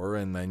drawer,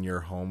 and then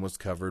your home was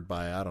covered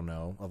by, I don't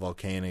know, a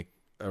volcanic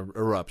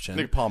eruption,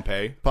 Like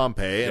Pompeii. and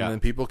Yeah.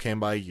 then people came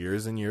by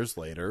years and years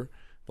later,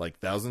 like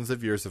thousands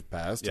of years have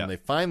passed, Yeah. and they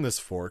find this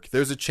fork,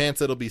 there's a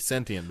chance it'll be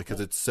sentient because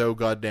it's so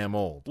goddamn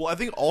old. Well, I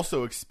think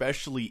also,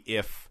 especially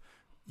if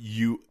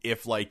you're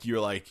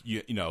like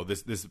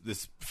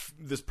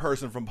this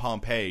person from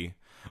Pompeii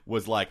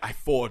was like, I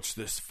forged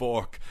this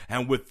fork,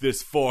 and with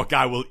this fork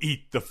I will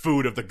eat the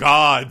food of the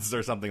gods,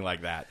 or something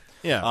like that.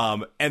 Yeah.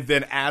 And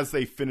then as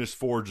they finish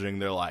forging,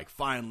 they're like,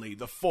 finally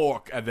the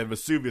fork, and then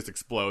Vesuvius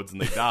explodes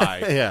and they die.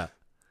 Yeah.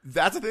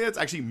 That's a thing that's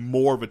actually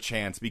more of a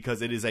chance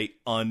because it is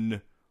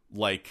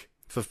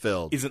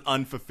Fulfilled. is an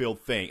unfulfilled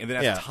thing. And then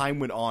as Yeah. time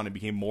went on, it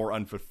became more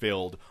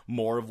unfulfilled,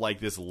 more of like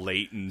this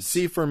latent.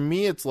 See, for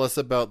me, it's less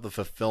about the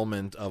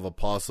fulfillment of a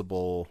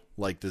possible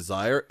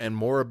desire, and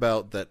more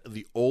about that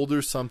the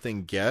older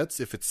something gets,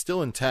 if it's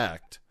still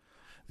intact,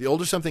 the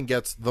older something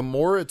gets, the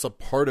more it's a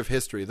part of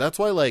history. That's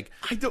why,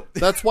 I don't.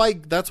 that's why,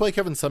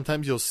 Kevin,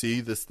 sometimes you'll see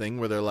this thing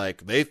where they're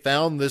like, they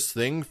found this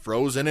thing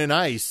frozen in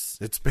ice.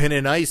 It's been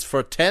in ice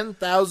for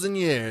 10,000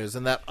 years,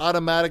 and that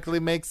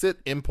automatically makes it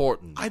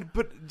important.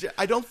 But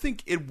I don't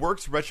think it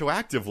works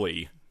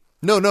retroactively.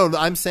 No,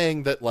 I'm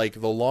saying that,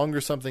 the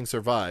longer something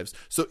survives,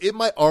 so it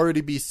might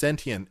already be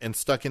sentient and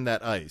stuck in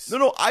that ice.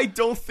 No, I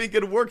don't think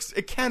it works.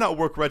 It cannot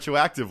work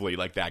retroactively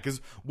like that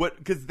because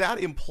that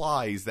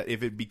implies that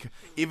if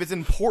it's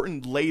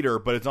important later,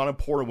 but it's not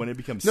important when it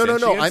becomes No.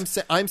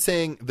 sentient. I'm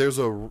saying this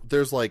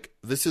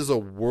is a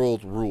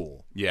world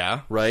rule,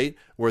 Yeah. right?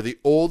 Where the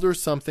older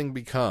something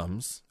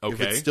becomes, if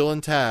Okay. it's still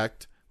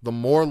intact, the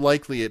more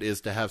likely it is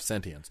to have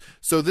sentience.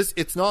 So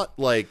it's not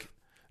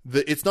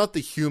it's not the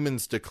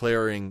humans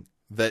declaring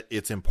that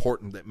it's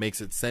important that makes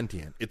it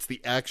sentient. It's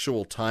the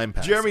actual time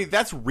passing. Jeremy,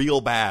 that's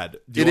real bad.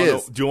 Do It you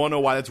is. Do you want to know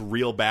why that's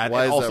real bad?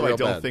 Why And is that also, real I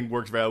don't bad? think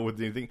works well with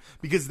anything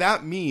because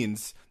that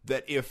means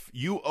that if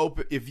you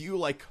open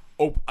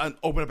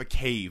up a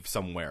cave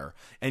somewhere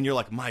and you're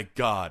like, my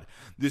God,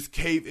 this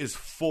cave is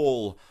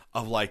full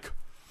of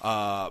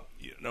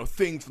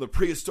things from the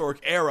prehistoric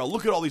era.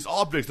 Look at all these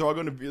objects. They're all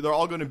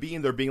going to be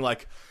in there being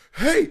like,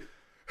 hey,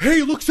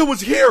 look,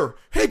 someone's here.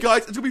 Hey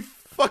guys, it's gonna be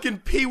fucking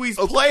Pee-wee's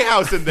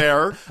Playhouse in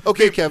there.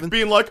 Okay, Kevin.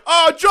 Being like,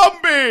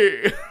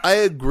 Jumbie! I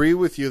agree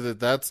with you that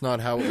that's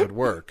not how it would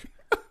work.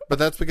 But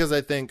that's because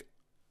I think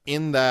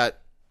in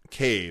that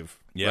cave,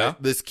 Yeah.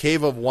 right, this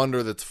cave of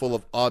wonder that's full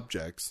of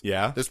objects,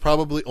 Yeah. there's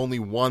probably only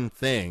one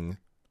thing,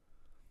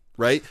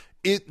 right?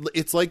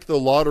 It's like the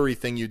lottery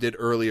thing you did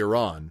earlier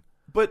on,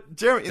 But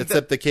Jeremy,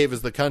 except the cave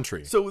is the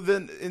country. so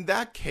then in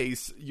that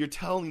case, you're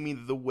telling me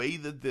that the way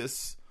that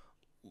this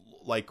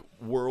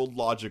world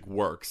logic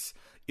works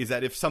is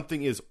that if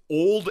something is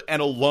old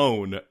and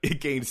alone, it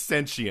gains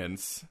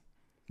sentience.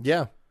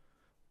 Yeah.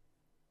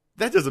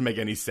 That doesn't make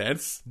any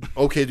sense.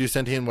 Okay, do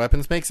sentient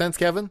weapons make sense,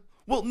 Kevin?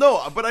 Well,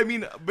 no, but I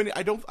mean,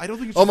 I don't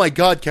think it's Oh my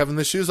God, Kevin,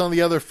 the shoe's on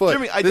the other foot.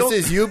 Jeremy, this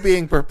is you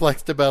being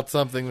perplexed about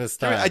something this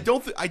time. I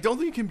don't think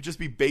it can just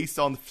be based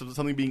on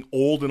something being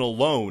old and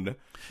alone.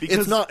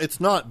 Because It's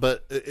not,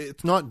 but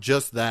it's not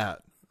just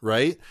that,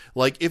 right?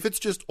 Like, if it's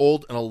just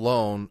old and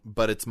alone,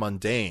 but it's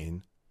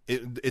mundane,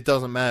 it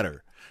doesn't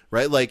matter,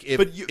 right? Like,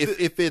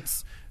 if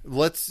it's,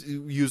 let's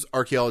use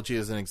archaeology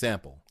as an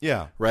example.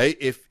 Yeah. Right?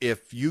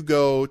 If you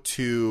go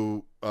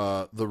to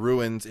the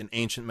ruins in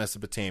ancient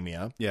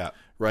Mesopotamia, Yeah.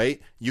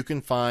 right, you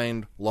can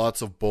find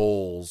lots of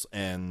bowls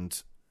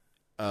and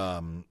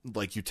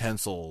like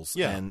utensils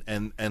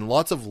and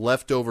lots of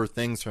leftover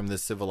things from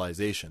this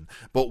civilization.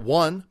 But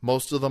one,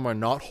 most of them are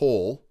not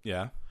whole.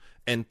 Yeah.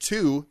 And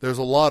two, there's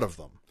a lot of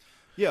them.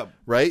 Yeah.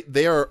 Right?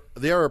 They are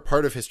a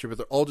part of history, but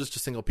they're all just a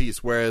single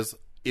piece. Whereas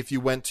if you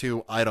went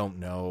to, I don't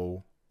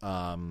know,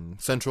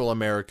 Central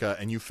America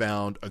and you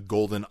found a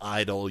golden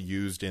idol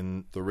used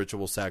in the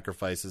ritual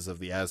sacrifices of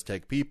the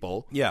Aztec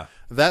people, Yeah.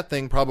 that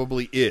thing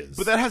probably is.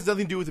 But that has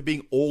nothing to do with it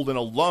being old and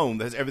alone.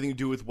 That has everything to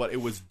do with what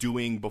it was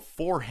doing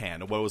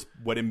beforehand,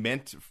 what it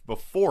meant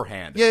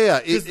beforehand. Yeah.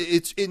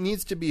 It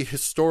needs to be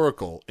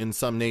historical in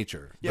some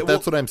nature. But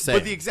that's what I'm saying.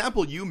 But the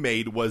example you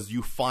made was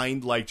you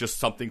find like just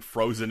something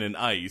frozen in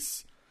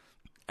ice,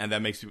 and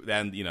that makes you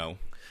then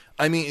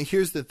I mean,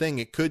 here's the thing: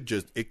 it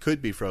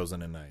could be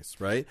frozen in ice,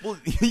 right? Well,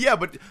 yeah,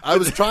 but I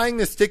was trying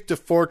to stick to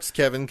forks,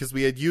 Kevin, because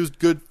we had used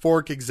good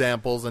fork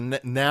examples, and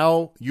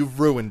now you've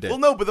ruined it. Well,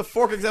 no, but the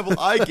fork example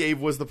I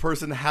gave was the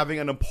person having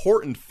an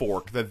important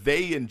fork that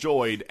they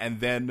enjoyed,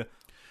 and then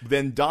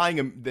dying,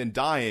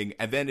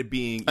 and then it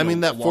being. I mean,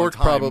 a that long fork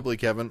time. probably,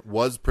 Kevin,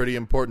 was pretty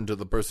important to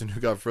the person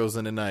who got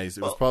frozen in ice.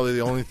 It was probably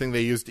the only thing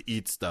they used to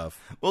eat stuff.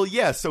 Well,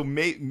 yeah. So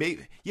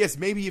maybe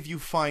if you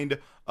find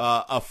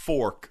a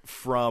fork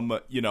from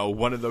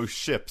one of those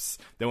ships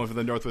that went for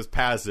the Northwest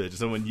Passage,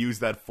 someone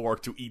used that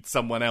fork to eat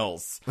someone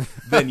else,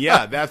 then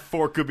yeah, that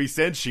fork could be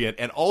sentient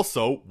and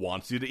also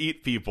wants you to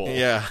eat people.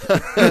 Yeah,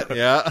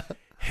 yeah.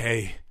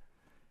 Hey,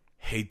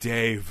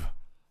 Dave,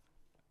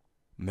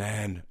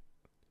 man.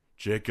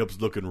 Jacob's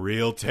looking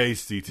real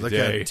tasty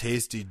today. Look how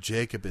tasty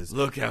Jacob is.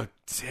 Look how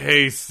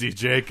tasty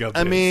Jacob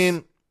is. I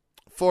mean,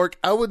 Fork,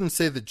 I wouldn't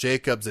say that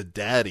Jacob's a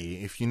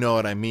daddy, if you know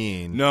what I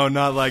mean. No,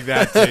 not like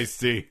that,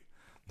 tasty.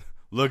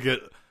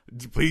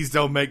 Please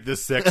don't make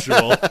this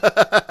sexual.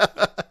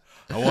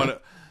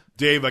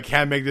 Dave, I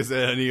can't make this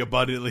any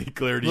abundantly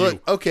clear to you.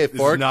 Look, okay,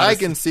 Fork, I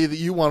can see that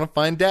you want to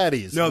find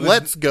daddies. No,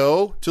 let's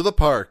go to the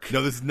park.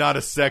 No, this is not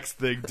a sex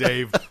thing,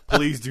 Dave.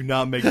 Please do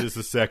not make this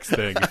a sex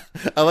thing.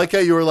 I like how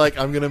you were like,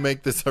 I'm going to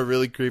make this a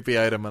really creepy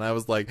item, and I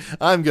was like,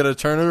 I'm going to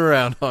turn it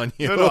around on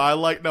you. No, I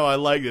like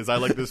this. I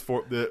like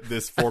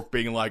this fork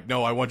being like,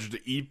 no, I want you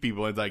to eat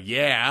people. And it's like,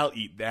 yeah, I'll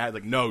eat that.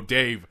 Like, no,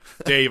 Dave,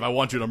 I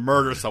want you to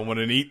murder someone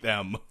and eat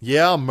them.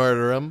 Yeah, I'll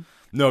murder him.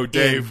 No,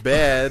 Dave. In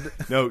bed.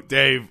 No,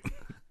 Dave.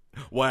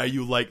 Why are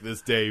you like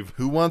this, Dave?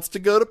 Who wants to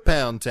go to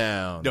Pound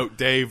Town? No,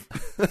 Dave.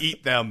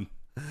 Eat them.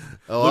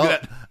 Look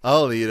at that.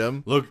 I'll eat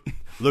them. Look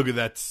at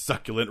that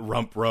succulent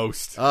rump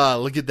roast.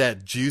 Look at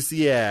that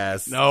juicy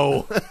ass.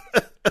 No.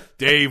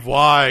 Dave,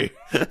 why?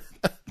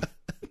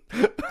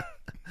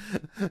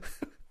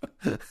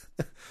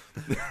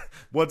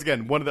 Once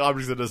again, one of the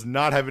objects that does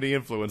not have any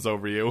influence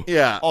over you.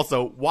 Yeah.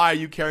 Also, why are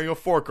you carrying a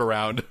fork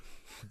around?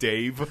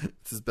 Dave.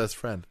 It's his best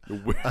friend.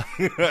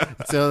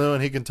 It's the only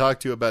one he can talk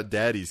to about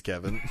daddies,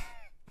 Kevin.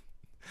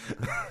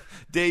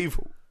 Dave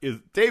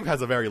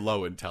has a very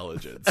low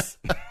intelligence.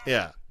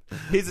 Yeah.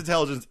 His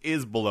intelligence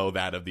is below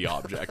that of the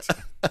object.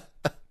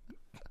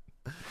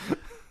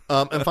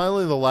 And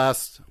finally, the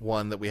last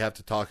one that we have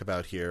to talk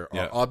about here are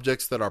Yeah.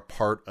 objects that are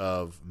part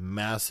of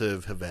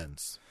massive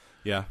events.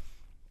 Yeah.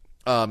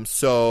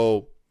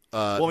 So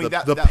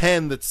the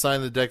pen that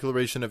signed the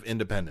Declaration of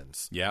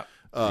Independence. Yeah.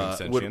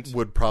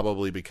 Would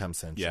probably become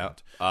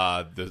sentient.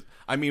 Yeah. The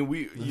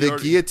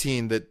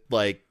guillotine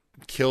that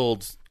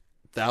killed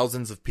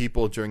thousands of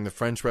people during the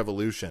French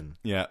Revolution.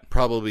 Yeah.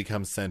 Probably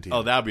becomes sentient.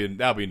 Oh, that'd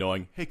be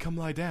annoying. Hey, come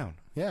lie down.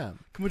 Yeah.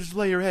 Come on, just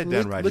lay your head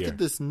down right here. here. Look at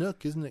this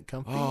nook, isn't it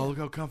comfy? Oh, look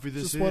how comfy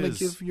this is. Just want to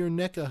give your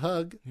neck a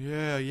hug.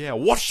 Yeah.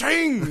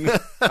 Washing.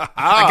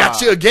 I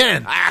got you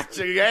again.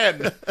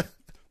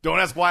 Don't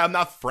ask why I'm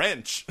not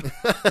French.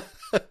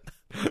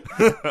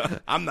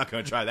 I'm not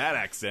going to try that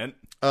accent.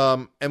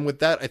 And with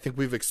that, I think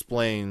we've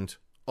explained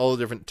all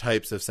the different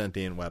types of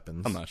sentient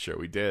weapons. I'm not sure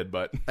we did,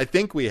 but I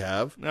think we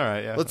have. All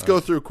right, yeah. Let's go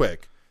through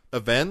quick.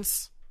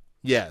 Events,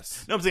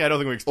 yes. No, I'm saying I don't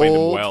think we explained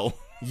them well.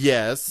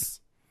 Yes.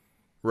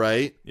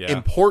 Right? Yeah.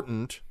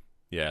 Important.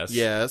 Yes.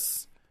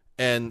 Yes.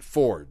 And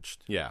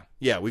forged. Yeah.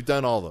 Yeah, we've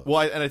done all those. Well,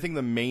 I think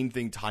the main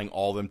thing tying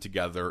all of them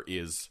together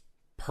is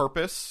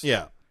purpose.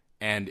 Yeah.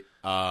 And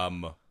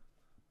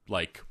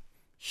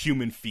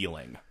human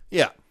feeling.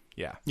 Yeah.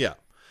 Yeah. Yeah.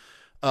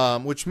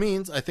 Which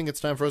means I think it's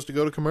time for us to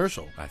go to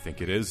commercial. I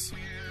think it is.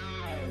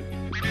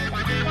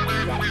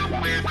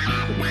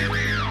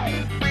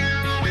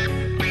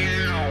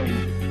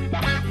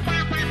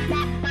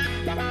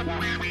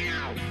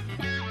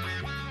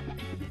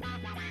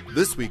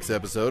 This week's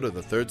episode of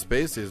The Third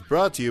Space is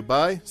brought to you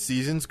by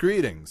Season's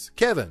Greetings.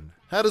 Kevin,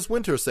 How does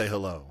winter say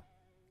hello?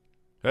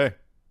 Hey.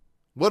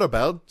 What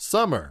about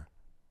summer?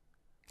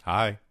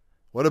 Hi.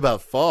 What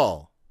about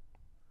fall?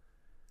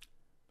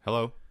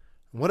 Hello.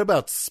 What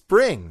about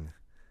spring?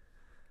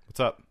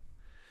 What's up?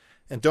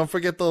 And don't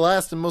forget the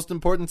last and most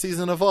important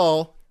season of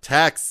all,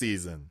 tax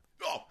season.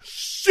 Oh,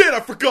 shit,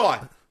 I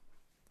forgot!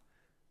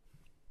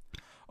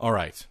 All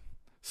right.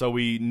 So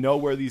we know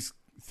where these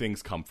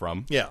things come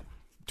from. Yeah.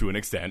 To an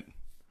extent.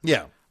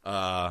 Yeah.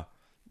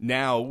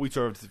 Now we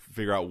sort of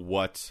figure out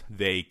what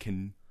they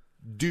can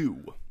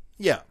do.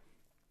 Yeah.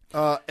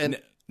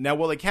 And Now,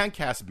 while they can't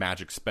cast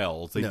magic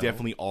spells, they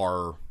definitely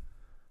are,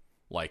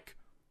 like,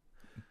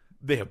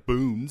 they have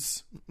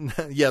boons.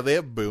 yeah, they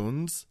have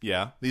boons.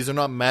 Yeah. These are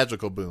not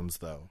magical boons,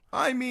 though.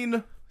 I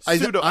mean, I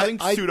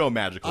think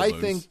pseudo-magical I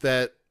boons. think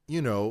that,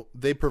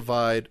 they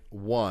provide,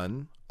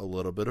 one, a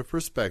little bit of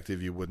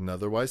perspective you wouldn't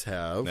otherwise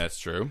have. That's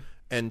true.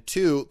 And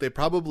two, they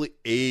probably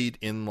aid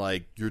in,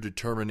 like, your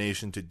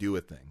determination to do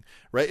a thing.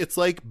 Right? It's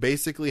like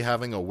basically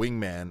having a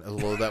wingman,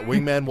 although that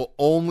wingman will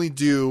only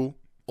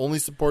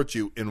support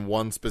you in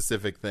one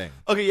specific thing.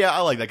 Okay, yeah,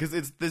 I like that,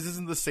 because this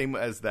isn't the same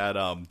as that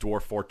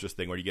Dwarf Fortress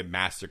thing where you get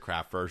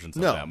Mastercraft versions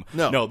of them.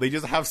 No, they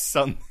just have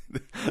some...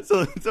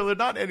 so they're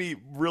not any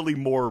really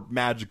more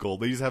magical.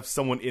 They just have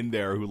someone in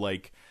there who,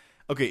 like...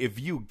 Okay, if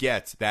you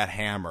get that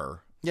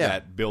hammer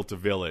that built a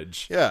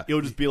village,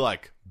 it'll just be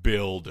like,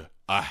 build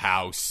a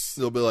house.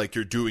 They'll be like,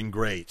 you're doing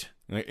great.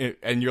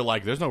 And you're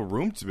like, there's no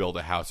room to build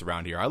a house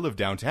around here. I live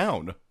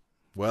downtown.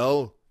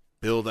 Well,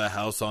 build a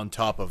house on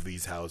top of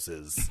these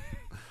houses.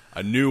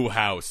 A new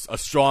house, a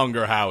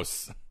stronger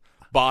house.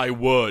 Buy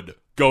wood.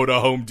 Go to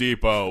Home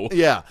Depot.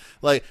 Yeah,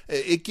 like,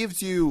 it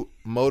gives you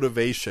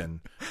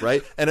motivation,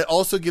 right? And it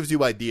also gives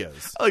you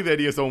ideas. I like the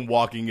idea of someone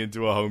walking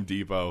into a Home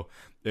Depot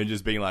and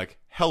just being like,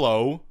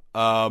 hello,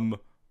 I'm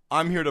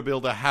here to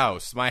build a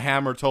house. My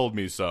hammer told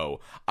me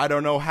so. I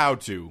don't know how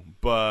to,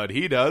 but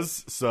he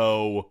does,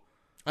 so...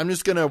 I'm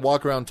just going to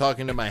walk around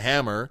talking to my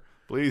hammer.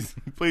 Please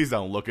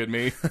don't look at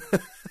me.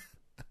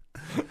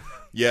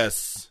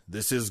 Yes,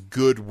 this is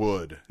good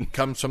wood. It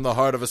comes from the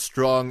heart of a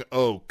strong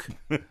oak.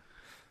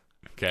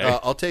 Okay.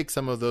 I'll take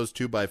some of those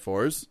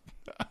 2x4s.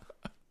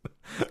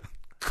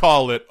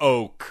 Call it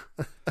oak.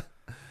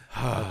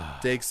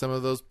 Take some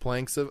of those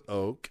planks of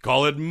oak.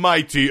 Call it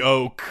mighty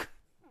oak.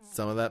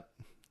 Some of that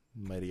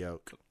mighty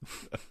oak.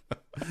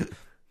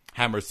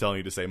 Hammer's telling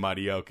you to say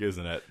mighty oak,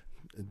 isn't it?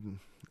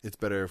 It's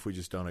better if we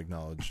just don't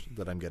acknowledge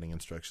that I'm getting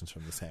instructions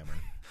from this hammer.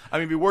 I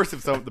mean, it'd be worse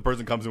if the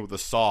person comes in with a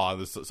saw.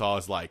 The saw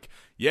is like,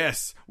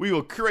 yes, we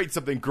will create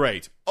something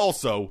great.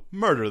 Also,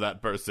 murder that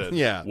person.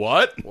 Yeah.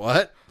 What?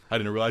 What? I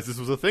didn't realize this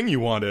was a thing you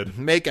wanted.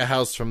 Make a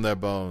house from their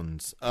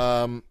bones.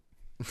 Oh.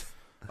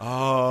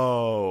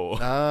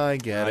 I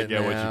get it. I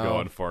get what now. you're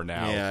going for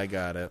now. Yeah, I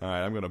got it. All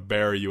right, I'm going to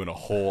bury you in a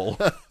hole.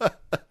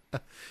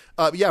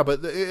 Yeah,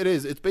 but it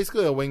is. It's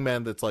basically a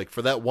wingman that's like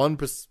for that one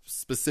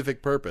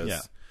specific purpose.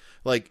 Yeah.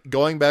 Like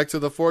going back to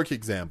the fork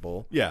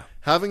example. Yeah.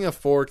 Having a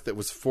fork that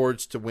was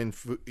forged to win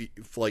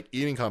like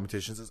eating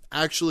competitions is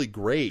actually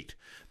great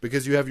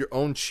because you have your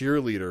own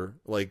cheerleader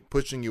like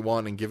pushing you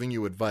on and giving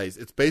you advice.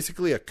 It's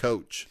basically a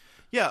coach.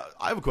 Yeah,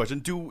 I have a question.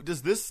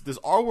 Does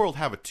our world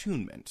have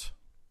attunement?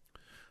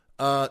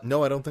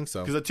 No, I don't think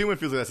so. Because attunement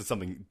feels like that's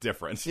something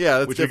different. Yeah,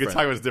 that's which different. we could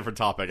talk about as a different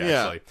topic,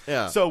 actually.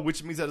 Yeah. So,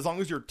 which means that as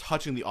long as you're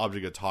touching the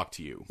object that talk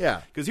to you.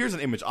 Yeah. Because here's an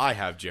image I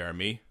have,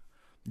 Jeremy.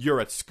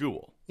 You're at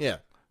school. Yeah.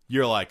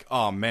 You're like,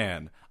 oh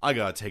man, I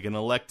gotta take an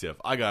elective.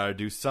 I gotta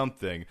do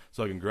something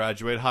so I can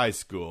graduate high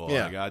school.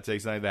 Yeah. I gotta take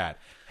something like that.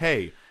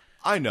 Hey,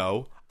 I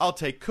know. I'll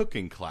take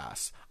cooking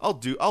class. I'll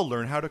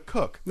learn how to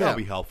cook. That'll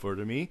be helpful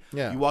to me.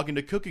 Yeah. You walk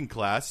into cooking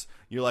class.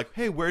 You're like,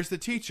 hey, where's the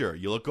teacher?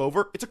 You look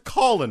over. It's a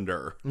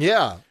colander.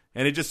 Yeah.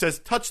 And it just says,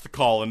 touch the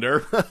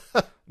colander.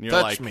 And you're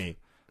Touch like, me.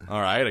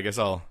 all right, I guess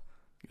I'll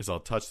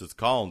touch this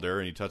colander.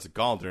 And you touch the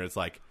colander, and it's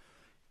like,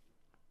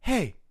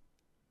 hey,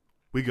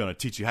 we're going to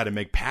teach you how to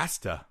make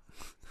pasta.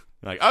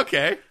 You're like,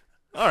 okay,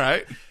 all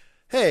right.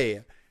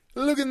 Hey,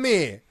 look at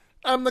me.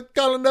 I'm the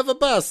colander for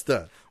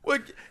pasta. Well,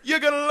 you're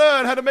going to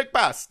learn how to make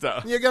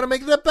pasta. You're going to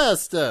make the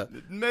pasta.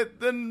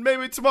 Then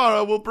maybe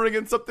tomorrow we'll bring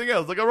in something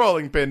else, like a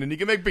rolling pin, and you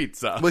can make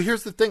pizza. Well,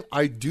 here's the thing.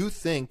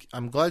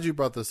 I'm glad you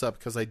brought this up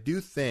because I do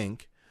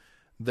think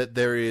that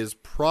there is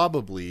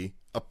probably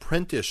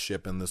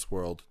apprenticeship in this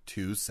world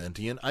to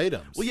sentient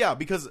items. Well, yeah,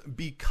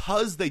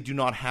 because they do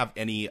not have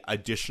any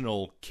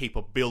additional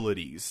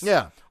capabilities.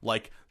 Yeah.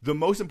 Like, the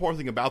most important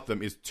thing about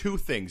them is two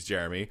things,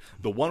 Jeremy.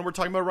 The one we're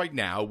talking about right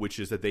now, which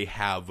is that they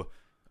have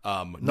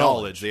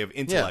knowledge, they have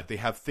intellect, they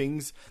have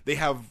things, they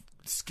have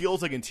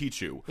skills they can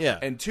teach you. Yeah.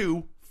 And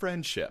two,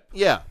 friendship.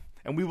 Yeah.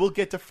 And we will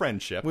get to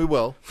friendship. We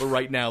will. But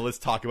right now, let's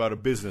talk about a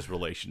business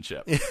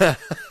relationship.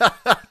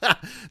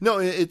 No,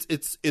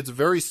 it's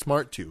very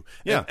smart too.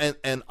 Yeah.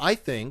 And I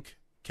think,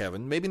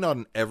 Kevin, maybe not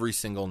in every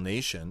single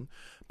nation,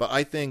 but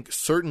I think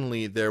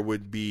certainly there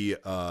would be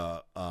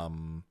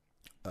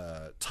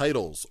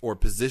titles or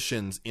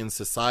positions in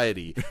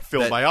society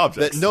Filled by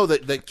objects.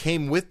 that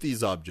came with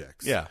these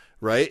objects. Yeah.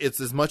 Right? It's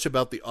as much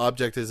about the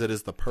object as it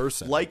is the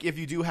person. Like if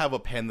you do have a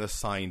pen that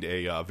signed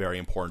a very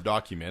important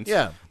document,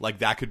 Yeah. like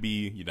that could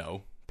be,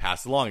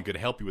 passed along and could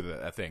help you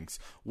with things.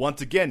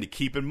 Once again, to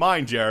keep in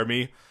mind,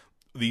 Jeremy,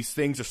 these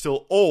things are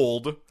still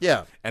old.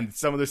 Yeah. And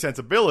some of their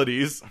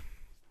sensibilities.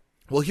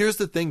 Well, here's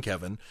the thing,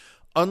 Kevin.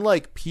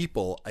 Unlike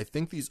people, I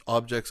think these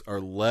objects are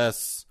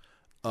less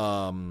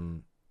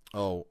products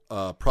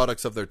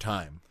of their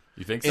time.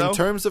 You think so? In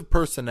terms of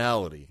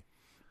personality.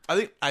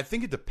 I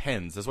think it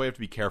depends. That's why you have to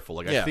be careful.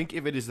 Like I think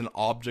if it is an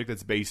object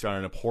that's based on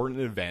an important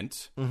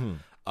event,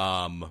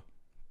 sort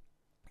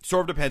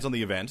of depends on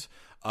the event,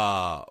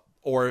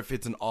 or if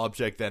it's an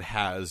object that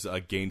has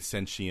gained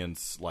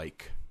sentience,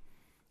 like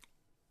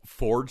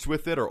forged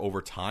with it or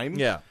over time.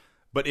 Yeah.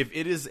 But if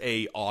it is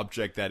a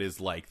object that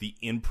is like the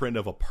imprint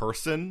of a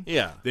person,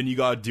 Yeah. then you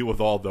got to deal with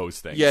all those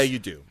things. Yeah, you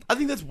do. I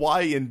think that's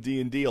why in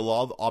D&D, a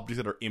lot of the objects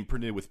that are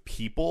imprinted with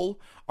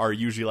people are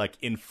usually like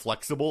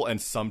inflexible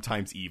and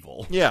sometimes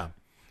evil. Yeah.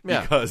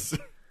 Yeah. Because,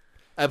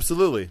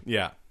 Absolutely.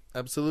 yeah.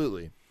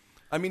 Absolutely.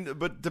 I mean,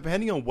 but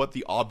depending on what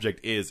the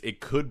object is,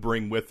 it could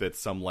bring with it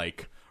some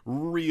like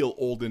real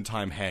olden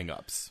time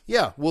hang-ups.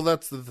 Yeah. Well,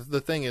 that's the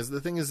thing is.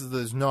 The thing is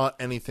there's not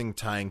anything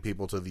tying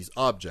people to these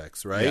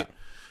objects, right? Yeah.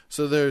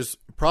 So there's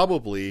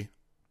probably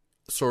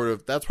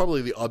that's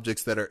probably the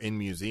objects that are in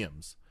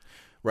museums,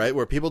 right?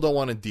 Where people don't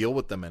want to deal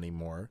with them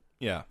anymore.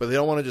 Yeah. But they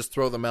don't want to just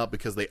throw them out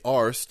because they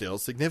are still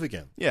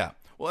significant. Yeah.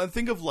 Well, and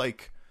think of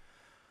like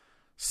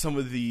some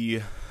of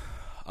the,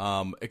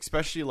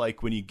 especially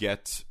like when you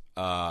get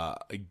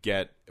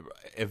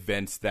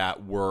events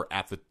that were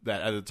at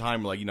the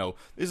time, like,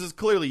 this is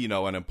clearly,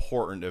 an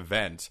important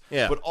event.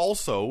 Yeah. But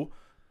also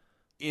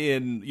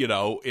in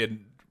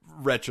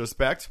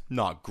retrospect,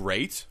 not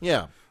great.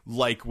 Yeah.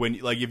 Like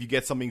if you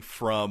get something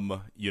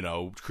from,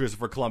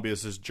 Christopher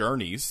Columbus's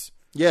journeys,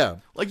 Yeah.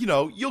 like,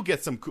 you'll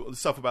get some cool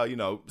stuff about,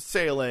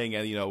 sailing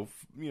and,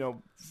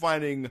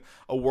 finding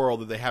a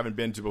world that they haven't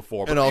been to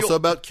before. And also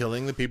about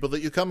killing the people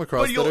that you come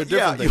across that are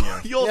different than you.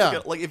 You'll also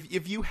get, like,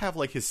 if you have,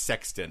 like, his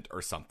sextant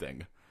or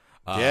something.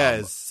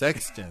 His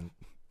sextant.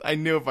 I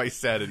knew if I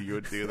said it, you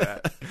would do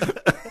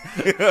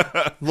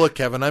that. Look,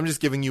 Kevin, I'm just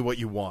giving you what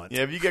you want.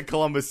 Yeah, if you get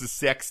Columbus's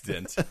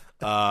sextant,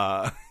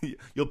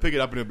 you'll pick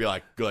it up and it'll be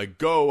like,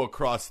 go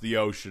across the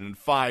ocean and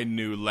find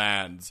new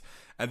lands,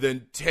 and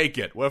then take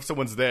it. What if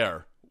someone's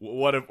there?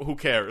 Who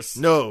cares?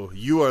 No,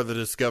 you are the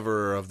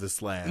discoverer of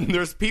this land.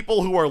 There's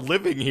people who are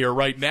living here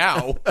right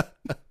now.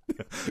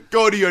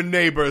 Go to your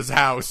neighbor's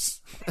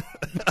house.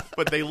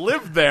 But they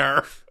live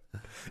there.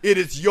 It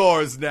is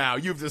yours now.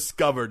 You've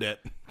discovered it.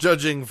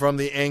 Judging from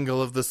the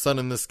angle of the sun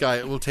in the sky,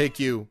 it will take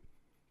you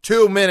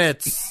 2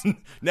 minutes.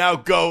 Now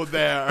go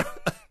there.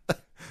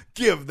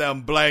 Give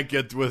them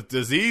blankets with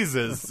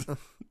diseases.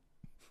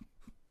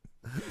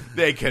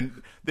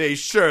 They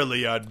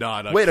surely are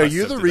not. Wait, are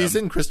you the accustomed to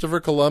reason Christopher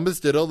Columbus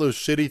did all those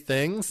shitty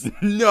things? them.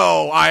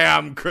 No, I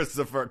am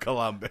Christopher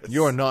Columbus.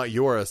 You are not.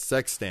 You are a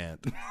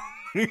sextant.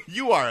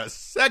 You are a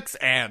sex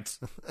ant.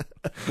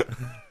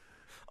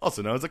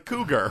 Also known as a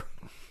cougar.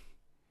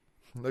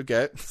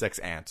 Okay. Sex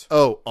ant.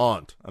 Oh,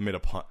 aunt. I made a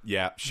pun.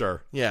 Yeah,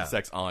 sure. Yeah.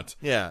 Sex aunt.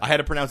 Yeah. I had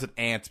to pronounce it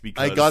ant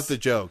because I got the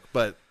joke,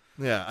 but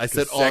yeah, I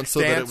said aunt so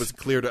that it was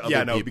clear to other people.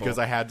 Yeah, no, because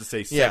I had to say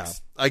Yeah,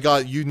 sex. I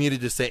got you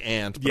needed to say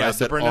aunt, but Yeah, I the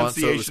said aunt so it was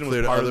pronunciation clear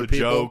was to part of other the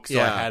people. joke, so I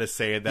yeah. had to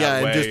say it that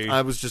yeah, way. And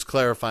I was just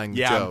clarifying the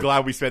Yeah, joke. I'm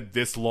glad we spent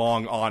this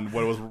long on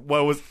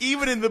what was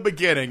even in the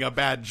beginning a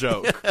bad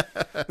joke.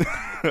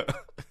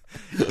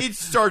 It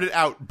started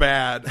out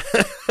bad,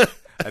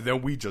 and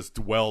then we just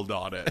dwelled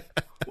on it.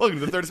 Welcome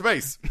to the third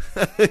space.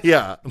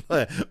 Yeah.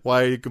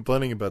 Why are you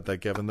complaining about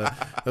that, Kevin?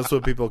 That's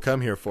what people come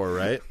here for,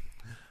 right?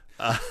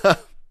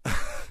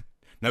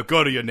 Now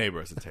go to your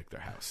neighbors and take their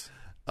house.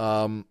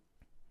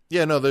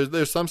 Yeah, no,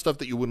 there's some stuff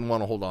that you wouldn't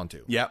want to hold on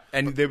to. Yeah,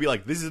 and they'd be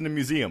like, "This is in a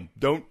museum.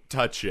 Don't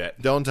touch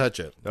it. Don't touch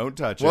it. Don't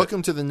touch it."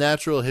 Welcome to the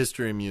Natural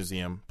History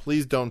Museum.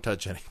 Please don't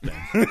touch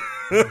anything.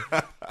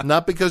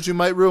 Not because you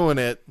might ruin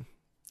it.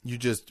 You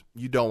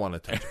don't want to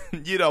touch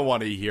it. You don't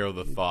want to hear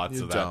the thoughts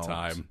You of that don't.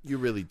 time. You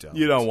really don't.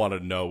 You don't want to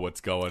know what's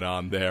going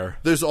on there.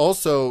 There's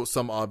also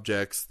some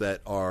objects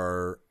that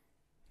are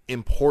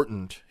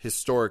important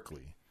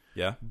historically,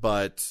 Yeah,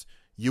 but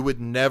you would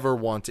never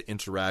want to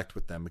interact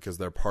with them because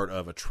they're part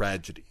of a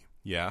tragedy.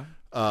 yeah.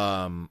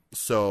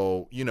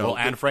 So, Well,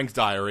 Anne Frank's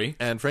diary.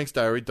 Anne Frank's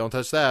diary, don't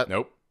touch that.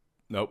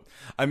 Nope.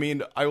 I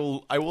mean, I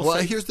will Well,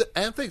 say here's the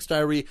Anne Frank's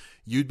diary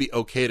you'd be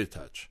okay to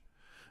touch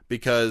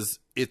because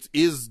it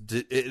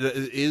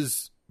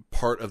is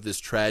part of this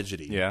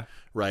tragedy. Yeah.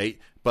 Right?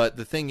 But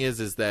the thing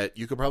is that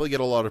you could probably get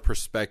a lot of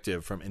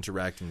perspective from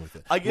interacting with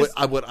it. I guess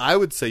what I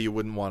would say you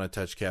wouldn't want to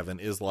touch, Kevin,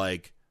 is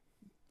like,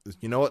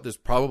 you know what? There's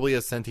probably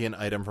a sentient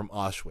item from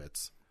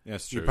Auschwitz.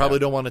 that's true. You probably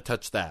don't want to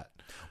touch that.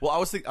 Well, I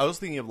was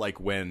thinking of like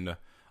when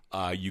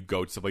you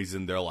go to someplace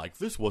and they're like,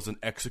 this was an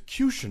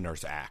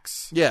executioner's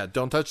axe. Yeah,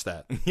 don't touch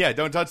that. Yeah,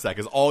 don't touch that,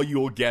 because all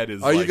you'll get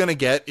is All you're gonna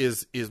get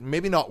is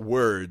maybe not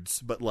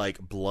words, but like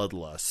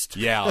bloodlust.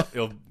 Yeah,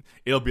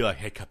 it'll be like,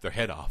 hey, cut their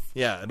head off.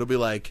 Yeah, it'll be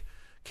like,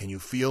 can you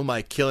feel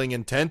my killing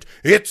intent?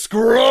 It's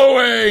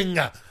growing!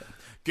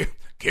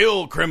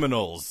 Kill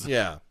criminals.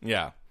 Yeah.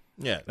 Yeah.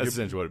 Yeah. That's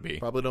essentially what it'd be.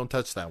 Probably don't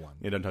touch that one.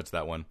 You don't touch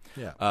that one.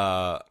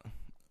 Yeah.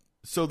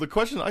 So the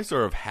question I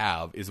sort of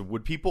have is,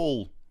 would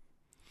people,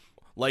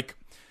 like,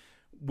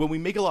 when we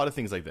make a lot of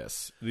things like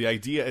this, the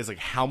idea is, like,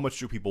 how much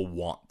do people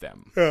want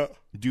them? Yeah.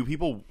 Do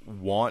people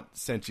want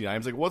sentient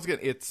items? Like, once again,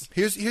 it's...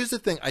 Here's the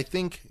thing. I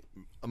think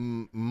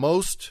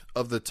most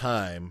of the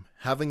time,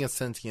 having a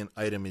sentient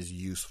item is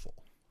useful.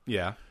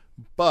 Yeah.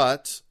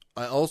 But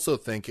I also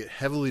think it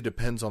heavily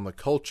depends on the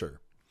culture.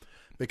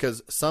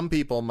 Because some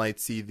people might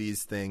see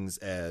these things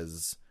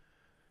as,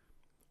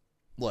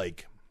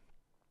 like,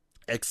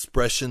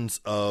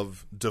 expressions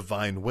of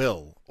divine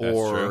will. That's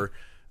or,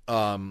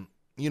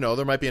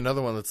 there might be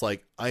another one that's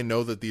like, I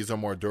know that these are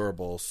more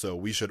durable, so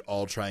we should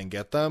all try and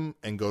get them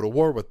and go to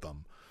war with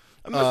them.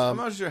 I'm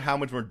not sure how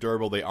much more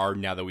durable they are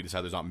now that we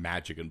decide there's not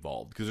magic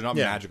involved. Because they're not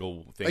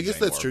magical things I guess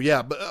anymore. that's true,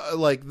 yeah.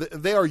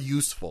 But, they are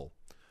useful.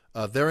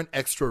 They're an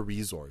extra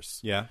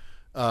resource. Yeah.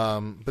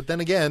 But then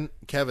again,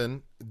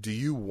 Kevin, do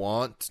you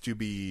want to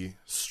be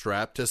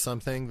strapped to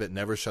something that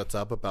never shuts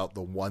up about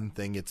the one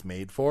thing it's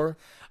made for?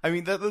 I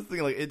mean, that's the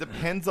thing. Like, it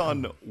depends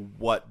on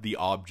what the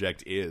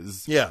object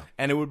is. Yeah.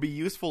 And it would be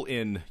useful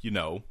in,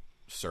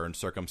 certain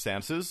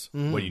circumstances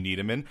when you need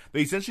them in.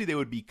 But essentially, they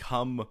would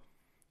become,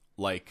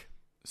 like,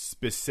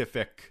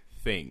 specific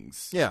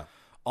things. Yeah.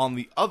 On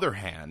the other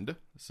hand,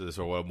 so this is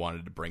what I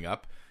wanted to bring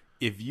up,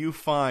 if you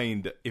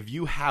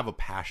have a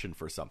passion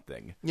for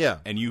something, Yeah.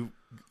 and you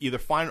either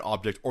find an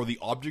object or the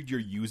object you're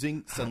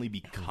using suddenly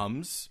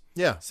becomes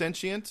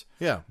sentient,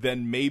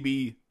 then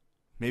maybe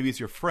it's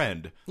your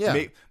friend.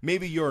 Yeah.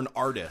 Maybe you're an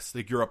artist,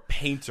 like you're a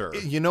painter.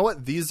 You know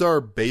what? These are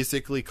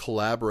basically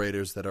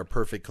collaborators that are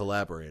perfect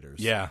collaborators.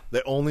 Yeah.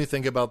 They only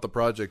think about the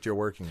project you're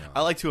working on.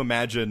 I like to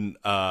imagine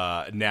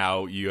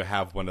now you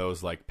have one of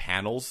those like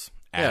panels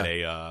at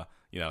a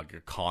like a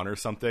con or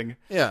something.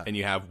 Yeah. And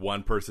you have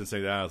one person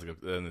sitting down,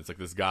 and it's like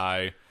this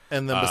guy.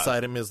 And then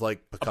beside him is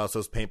like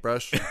Picasso's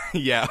paintbrush.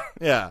 Yeah.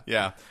 Yeah.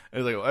 Yeah. And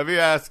it's like, well, if you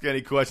ask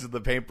any questions of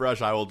the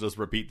paintbrush, I will just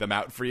repeat them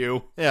out for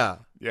you. Yeah.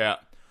 Yeah.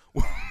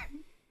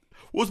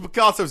 What's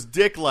Picasso's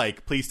dick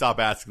like? Please stop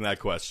asking that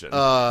question.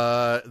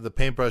 The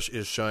paintbrush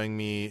is showing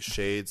me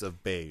shades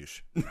of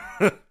beige.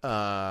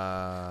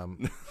 I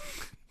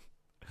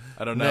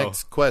don't know.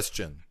 Next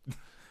question.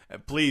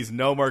 Please,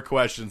 no more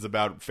questions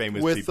about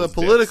famous With people's the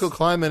political dicks.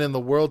 climate in the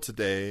world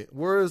today,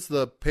 where is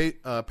the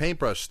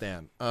paintbrush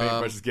stand?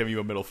 Paintbrush is giving you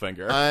a middle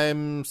finger.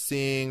 I'm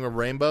seeing a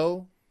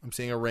rainbow. I'm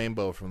seeing a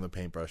rainbow from the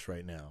paintbrush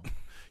right now.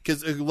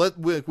 Because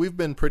we've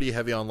been pretty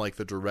heavy on like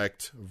the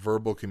direct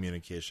verbal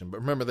communication,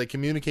 but remember they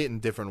communicate in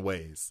different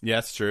ways.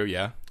 Yes, true.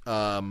 Yeah.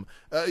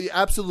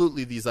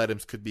 Absolutely, these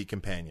items could be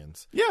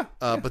companions. Yeah.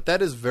 But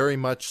that is very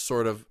much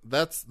sort of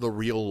that's the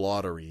real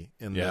lottery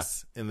in Yeah.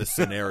 this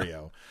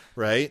scenario,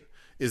 right?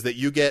 Is that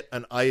you get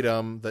an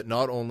item that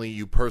not only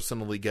you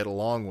personally get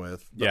along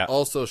with, but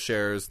also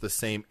shares the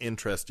same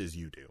interest as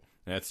you do.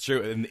 That's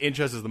true. And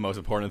interest is the most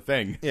important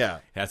thing. Yeah.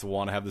 It has to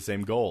want to have the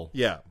same goal.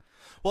 Yeah.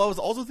 Well, I was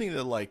also thinking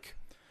that, like,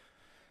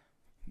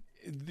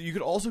 you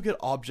could also get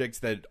objects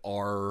that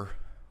are,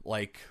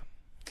 like,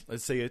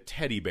 let's say a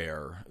teddy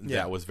bear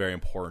that was very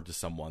important to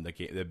someone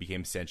that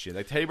became sentient.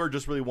 That teddy bear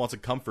just really wants to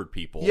comfort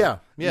people. Yeah,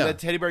 yeah. And that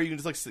teddy bear you can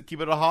just, like, keep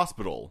it at a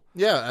hospital.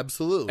 Yeah,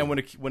 absolutely. And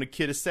when a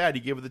kid is sad,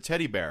 you give it the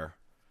teddy bear.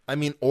 I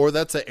mean, or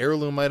that's an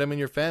heirloom item in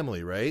your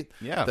family, right?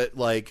 Yeah. That,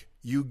 like,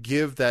 you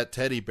give that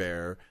teddy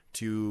bear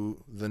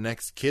to the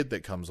next kid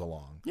that comes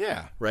along.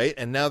 Yeah. Right?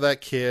 And now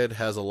that kid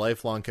has a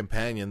lifelong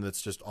companion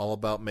that's just all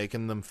about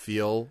making them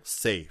feel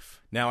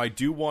safe. Now, I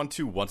do want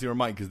to once again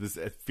remind, because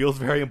it feels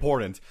very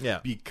important,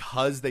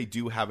 because they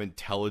do have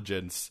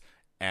intelligence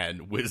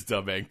and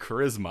wisdom and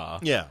charisma.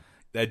 Yeah.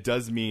 That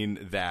does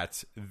mean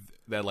that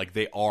like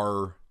they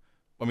are,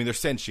 I mean, they're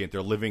sentient,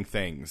 they're living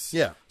things.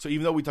 Yeah. So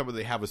even though we talk about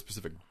they have a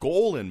specific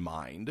goal in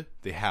mind,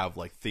 they have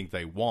like things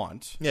they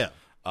want. Yeah.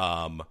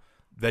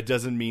 That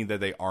doesn't mean that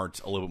they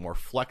aren't a little bit more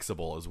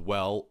flexible as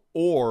well,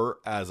 or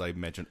as I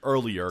mentioned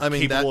earlier,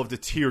 capable of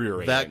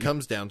deteriorating. That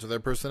comes down to their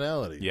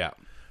personality. Yeah.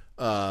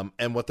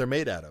 And what they're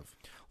made out of.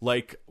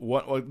 Like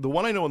the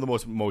one I know in the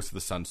most of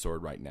the Sun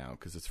Sword right now,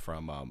 because it's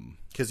from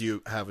because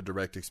you have a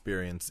direct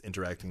experience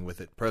interacting with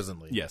it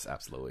presently. Yes,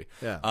 absolutely.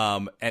 Yeah.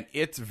 And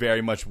it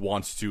very much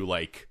wants to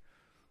like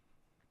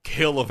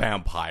kill a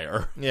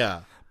vampire.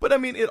 Yeah. But I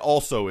mean, it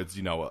also is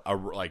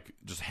like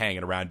just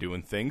hanging around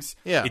doing things.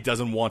 Yeah. It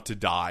doesn't want to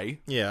die.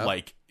 Yeah.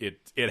 Like it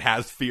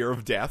has fear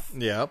of death.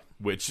 Yeah.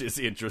 Which is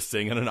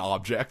interesting in an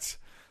object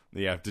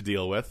that you have to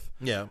deal with.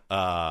 Yeah.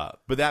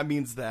 But that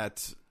means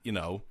that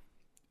you're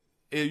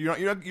not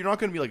going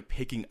to be like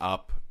picking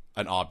up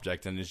an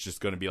object and it's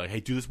just going to be like, hey,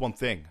 do this one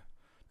thing,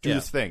 do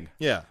this thing.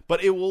 Yeah.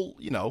 But it will,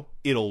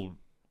 it'll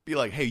be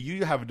like, hey,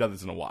 you haven't done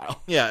this in a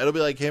while. Yeah, it'll be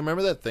like, hey,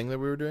 remember that thing that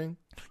we were doing?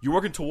 You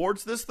working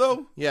towards this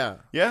though? Yeah.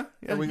 Yeah.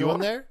 Are we you going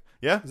are? there?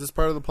 Yeah. Is this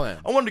part of the plan?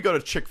 I wanted to go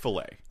to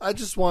Chick-fil-A. I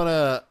just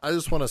wanna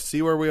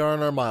see where we are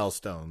on our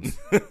milestones.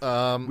 We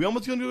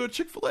almost gonna do a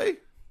Chick-fil-A.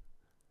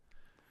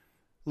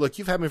 Look,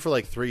 you've had me for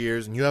like 3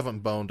 years and you haven't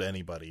boned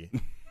anybody.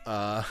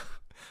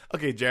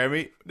 Okay,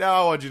 Jeremy.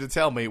 Now I want you to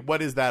tell me,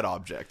 what is that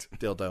object?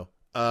 Dildo.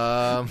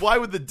 Why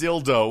would the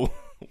dildo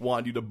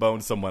want you to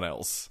bone someone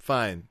else?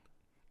 Fine.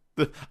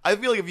 I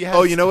feel like if you had...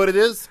 Oh, you know what it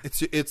is?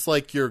 It's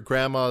like your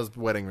grandma's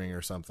wedding ring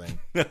or something.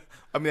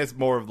 I mean, that's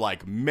more of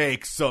like,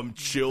 make some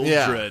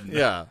children.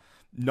 Yeah.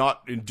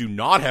 Do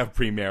not have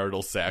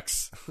premarital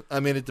sex.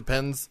 I mean, it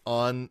depends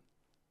on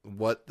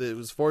what it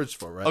was forged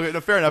for, right? Okay, no,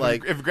 fair enough.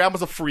 Like- if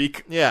grandma's a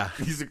freak, Yeah.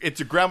 it's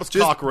your grandma's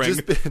cock ring.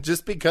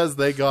 Just because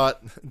they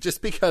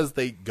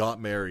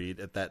got married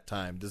at that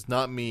time does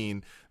not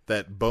mean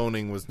that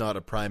boning was not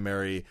a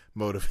primary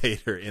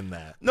motivator in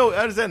that. No, I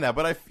understand that,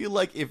 but I feel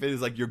like if it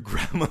is like your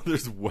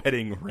grandmother's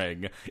wedding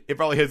ring, it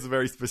probably has a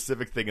very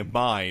specific thing in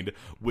mind,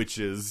 which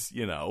is,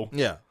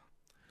 Yeah.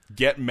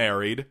 get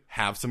married,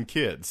 have some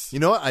kids. You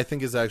know what I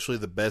think is actually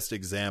the best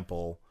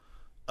example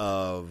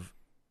of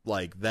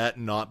like that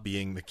not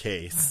being the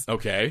case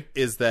Okay.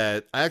 is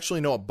that I actually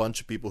know a bunch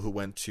of people who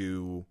went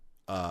to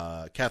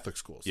Catholic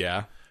schools.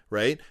 Yeah.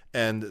 Right?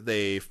 And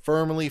they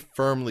firmly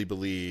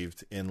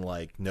believed in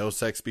like no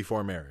sex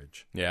before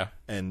marriage Yeah.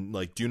 and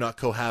like do not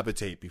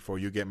cohabitate before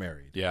you get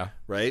married. Yeah.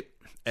 Right?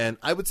 And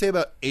I would say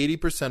about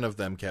 80% of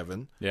them,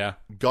 Kevin, Yeah.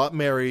 got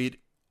married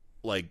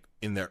like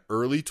in their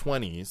early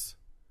 20s,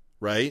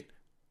 right?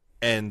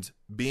 And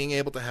being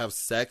able to have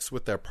sex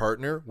with their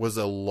partner was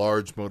a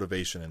large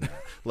motivation in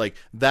that. Like,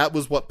 that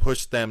was what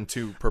pushed them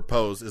to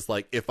propose, is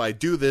like, if I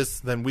do this,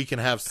 then we can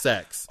have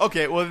sex.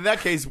 Okay, well, in that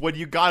case, what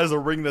you got is a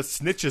ring that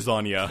snitches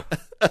on you.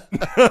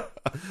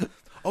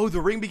 Oh,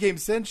 the ring became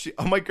sentient.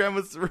 Oh, my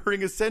grandma's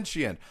ring is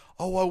sentient.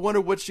 Oh, I wonder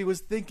what she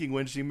was thinking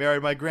when she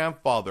married my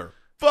grandfather.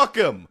 Fuck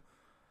him.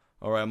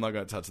 All right, I'm not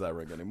going to touch that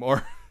ring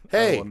anymore. I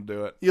Hey, don't want to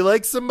do it. you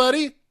like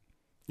somebody?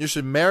 You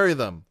should marry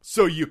them.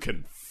 So you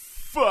can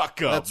fuck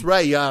them. That's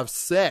right, you have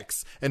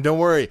sex. And don't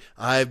worry,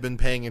 I've been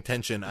paying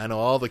attention. I know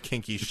all the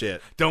kinky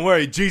shit. Don't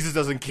worry, Jesus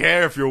doesn't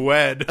care if you're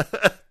wed.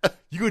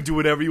 You can do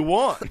whatever you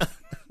want.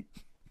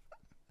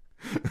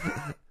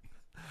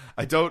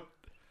 I don't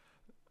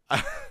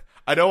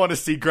want to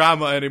see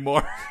grandma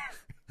anymore.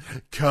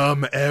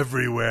 Come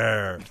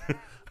everywhere. Do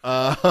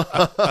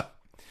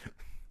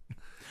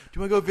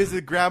you want to go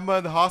visit grandma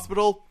in the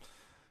hospital?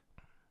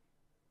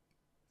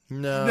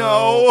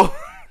 No.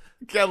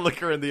 Can't look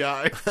her in the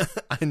eye.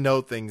 I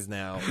know things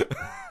now.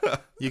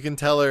 You can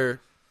tell her.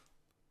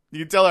 You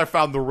can tell her I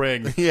found the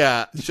ring.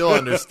 Yeah, she'll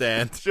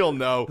understand. She'll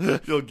know.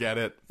 She'll get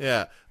it.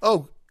 Yeah.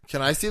 Oh,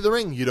 can I see the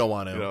ring? You don't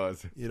want to. You know,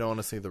 You don't want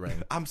to see the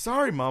ring. I'm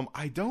sorry, Mom.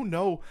 I don't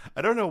know.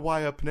 I don't know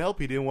why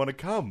Penelope didn't want to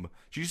come.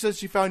 She says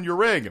she found your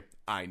ring.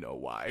 I know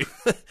why.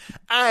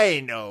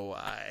 I know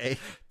why.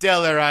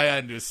 Tell her I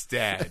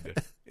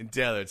understand. And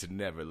tell her to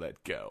never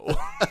let go.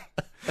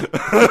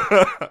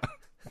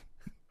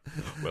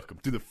 Welcome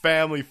to the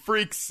family,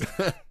 freaks.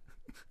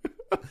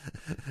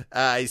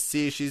 I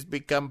see she's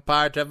become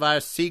part of our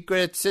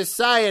secret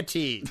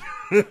society.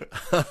 No,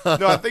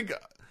 I think...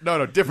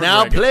 No, different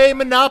Now ring. play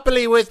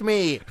Monopoly with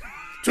me.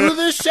 To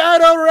the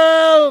Shadow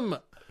Realm.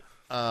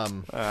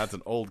 That's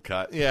an old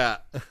cut. Yeah,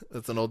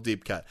 that's an old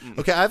deep cut.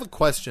 Okay, I have a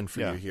question for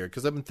Yeah. you here,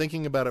 because I've been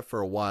thinking about it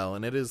for a while,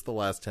 and it is the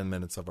last 10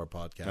 minutes of our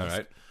podcast. All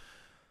right.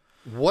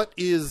 What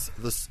is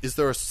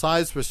there a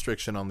size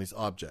restriction on these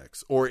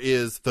objects, or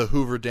is the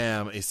Hoover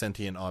Dam a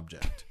sentient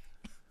object?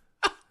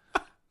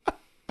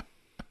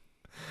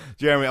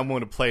 Jeremy, I'm going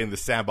to play in the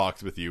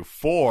sandbox with you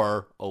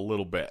for a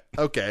little bit.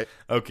 Okay.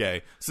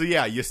 Okay. So,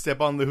 yeah, you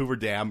step on the Hoover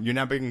Dam, you're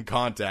not making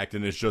contact,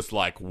 and it's just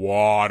like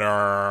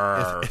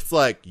water. It's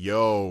like,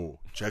 yo,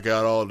 check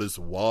out all this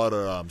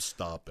water I'm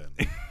stopping.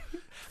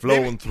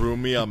 Flowing through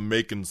me, I'm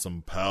making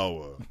some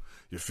power.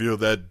 You feel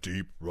that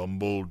deep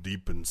rumble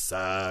deep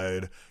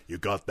inside? You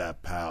got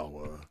that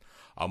power.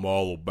 I'm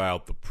all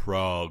about the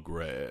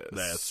progress.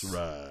 That's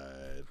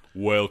right.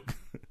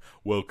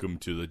 Welcome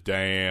to the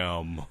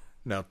dam.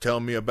 Now tell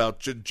me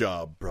about your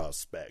job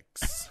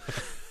prospects.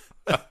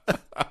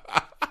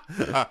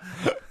 I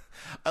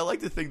like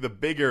to think the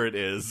bigger it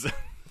is,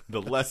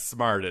 the less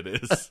smart it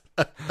is.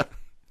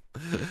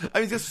 I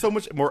mean, there's so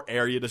much more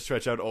area to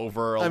stretch out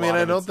over. I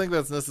don't think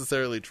that's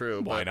necessarily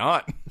true. Why But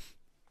not?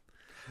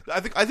 I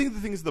think the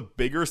thing is, the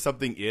bigger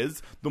something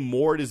is, the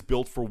more it is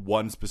built for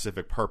one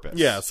specific purpose.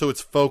 yeah, so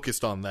it's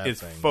focused on that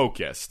It's thing.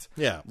 focused.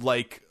 Yeah.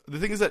 Like, the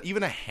thing is that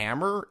even a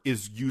hammer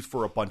is used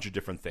for a bunch of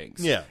different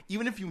things. Yeah.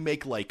 Even if you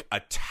make, like,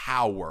 a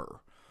tower,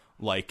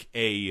 like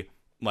a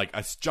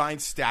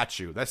giant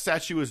statue, that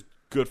statue is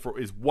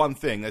one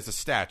thing. That's a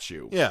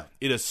statue. Yeah.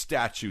 It is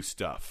statue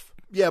stuff.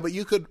 Yeah, but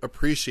you could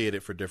appreciate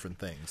it for different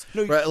things.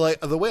 No, right?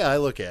 Like, the way I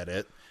look at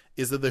it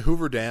is that the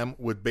Hoover Dam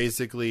would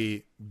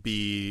basically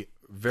be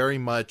very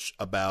much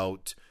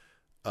about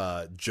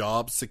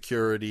job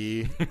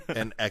security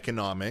and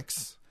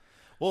economics.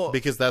 Well,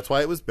 Because that's why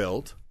it was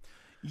built.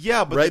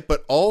 Yeah, but right?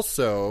 But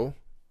also,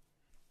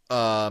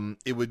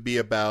 it would be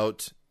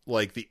about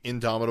like the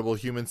indomitable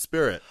human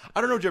spirit.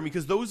 I don't know, Jeremy,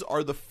 because those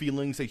are the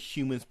feelings that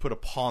humans put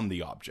upon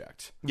the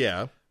object.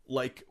 Yeah.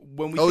 Like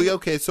when we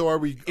Okay. So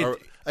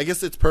I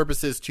guess its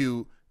purpose is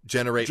to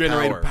generate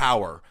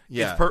power.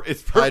 Yeah. Its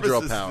purpose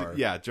hydropower.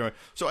 Yeah.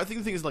 So I think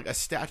the thing is like a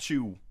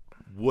statue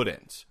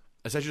wouldn't.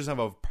 A statue doesn't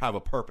have a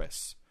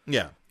purpose.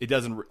 Yeah. It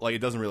doesn't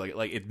really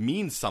like it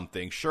means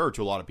something, sure,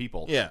 to a lot of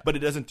people. Yeah. But it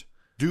doesn't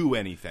do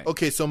anything.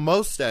 Okay, so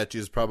most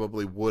statues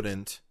probably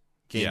wouldn't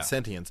gain Yeah.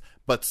 sentience,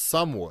 but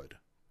some would.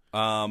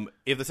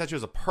 If the statue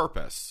has a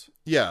purpose.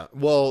 Yeah.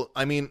 Well,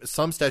 I mean,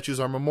 some statues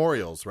are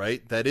memorials,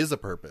 right? That is a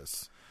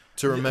purpose.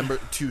 To remember,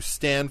 to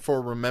stand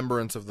for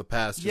remembrance of the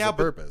past is a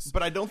purpose.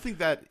 But I don't think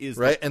that is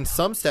right? And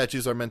some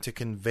statues are meant to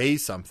convey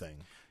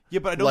something. Yeah,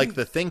 but I don't like think,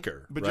 the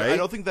thinker, But right? I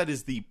don't think that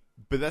is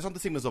but that's not the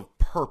same as a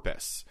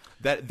purpose.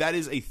 That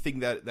is a thing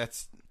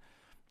that's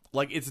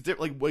like it's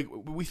like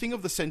we think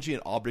of the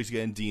sentient objects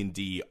again in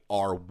D&D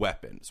are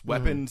weapons.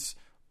 Weapons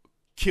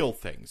kill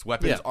things.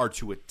 Weapons are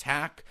to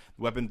attack.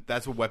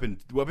 That's what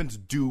weapons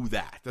do.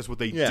 That's what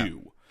they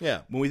do.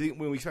 Yeah. When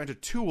we expand to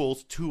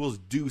tools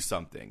do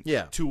something.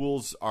 Yeah.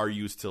 Tools are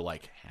used to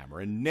like hammer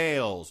and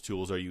nails.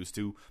 Tools are used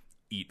to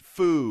eat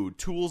food.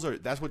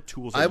 That's what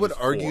tools are I would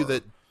used argue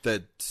for.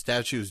 that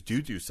statues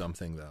do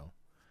something, though.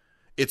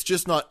 It's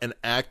just not an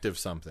active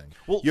something.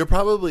 Well, you're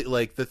probably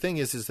like the thing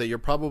is that you're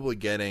probably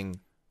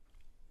getting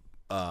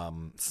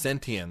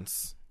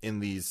sentience in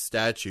these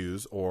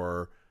statues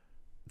or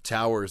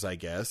towers, I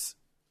guess,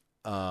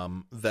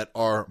 that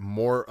are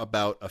more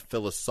about a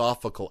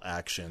philosophical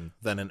action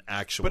than an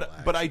actual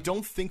action. But I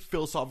don't think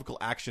philosophical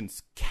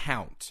actions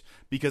count,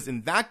 because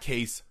in that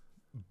case,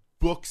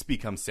 books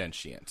become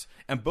sentient,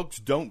 and books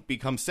don't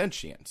become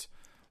sentient.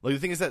 Like the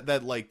thing is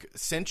that like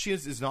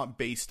sentience is not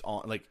based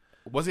on like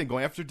wasn't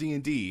going after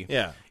D&D.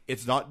 Yeah,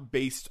 it's not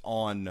based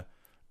on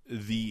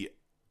the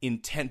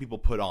intent people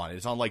put on it.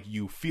 It's not like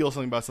you feel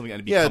something about something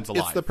and it becomes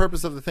alive. It's the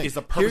purpose of the thing. It's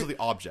the purpose of the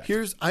object.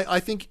 I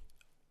think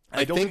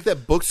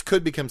that books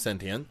could become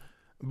sentient,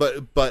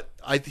 but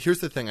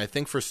here's the thing. I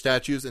think for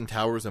statues and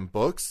towers and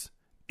books,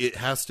 it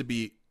has to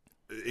be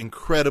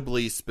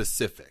incredibly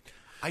specific.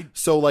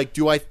 So like,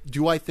 do I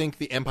think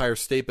the Empire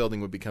State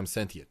Building would become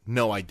sentient?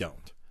 No, I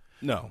don't.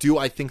 No. Do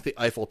I think the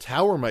Eiffel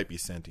Tower might be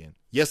sentient?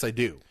 Yes, I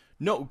do.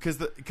 No,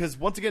 because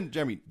once again,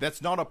 Jeremy,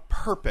 that's not a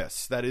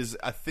purpose. That is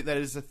a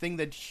thing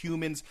that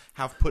humans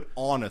have put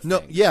on a thing.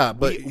 No, yeah,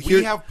 but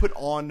we have put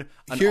on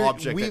an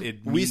object that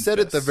it means we said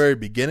this. at the very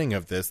beginning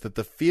of this that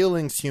the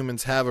feelings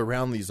humans have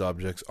around these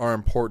objects are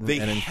important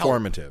and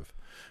informative,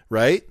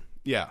 right?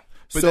 Yeah.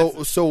 But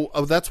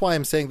that's why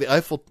I'm saying the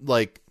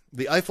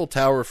Eiffel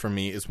Tower for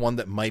me is one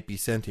that might be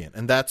sentient,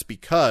 and that's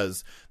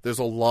because there's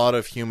a lot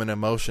of human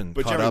emotion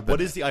caught Jeremy, up in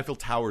what it. is the Eiffel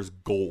Tower's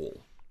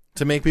goal?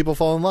 To make people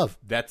fall in love.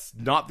 That's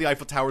not the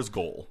Eiffel Tower's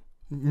goal.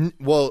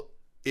 Well,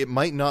 it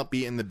might not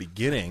be in the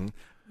beginning.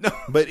 No,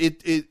 but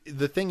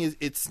the thing is,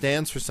 it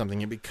stands for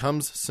something. It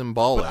becomes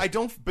symbolic.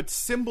 But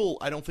symbol,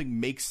 I don't think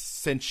makes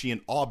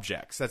sentient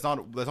objects. That's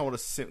not what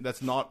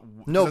that's not.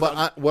 No, that's but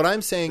not, what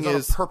I'm saying that's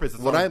is not a purpose.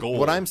 It's not a goal.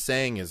 What I'm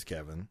saying is,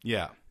 Kevin,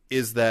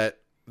 is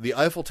that the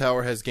Eiffel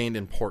Tower has gained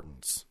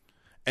importance,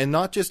 and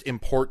not just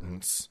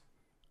importance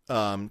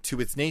to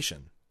its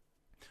nation.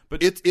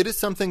 But it is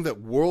something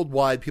that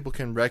worldwide people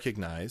can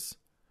recognize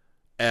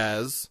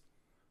as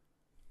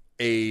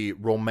a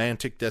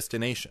romantic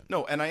destination.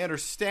 No, and I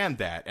understand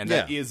that, and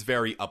that is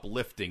very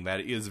uplifting.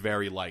 That is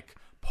very like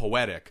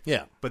poetic.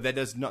 Yeah, but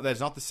that's not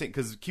the same.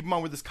 Because keep in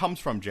mind where this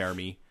comes from,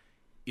 Jeremy,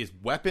 is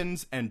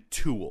weapons and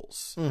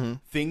tools,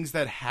 things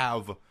that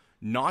have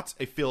not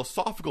a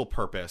philosophical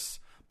purpose,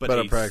 but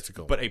a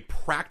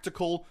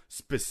practical,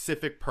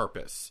 specific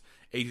purpose.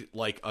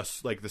 Like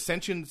the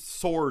sentient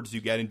swords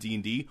you get in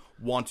D&D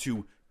want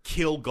to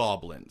kill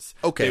goblins.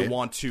 Okay. They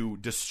want to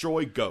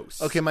destroy ghosts.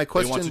 Okay, my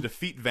question... They want to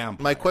defeat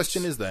vampires. My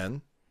question is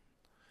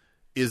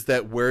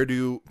that where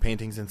do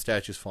paintings and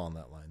statues fall on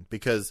that line?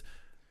 Because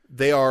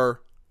they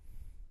are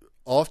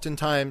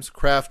oftentimes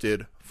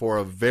crafted for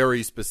a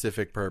very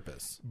specific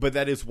purpose. But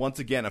that is, once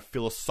again, a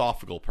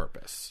philosophical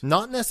purpose.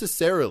 Not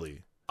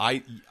necessarily.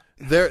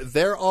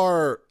 There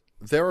are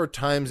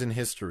times in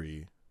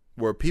history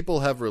where people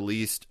have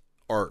released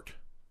art,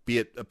 be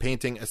it a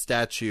painting, a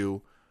statue,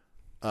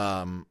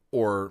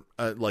 or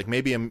like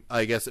maybe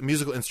I guess a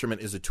musical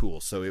instrument is a tool,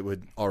 so it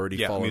would already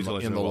fall in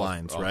the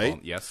lines, right?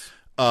 Yes.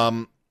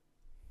 And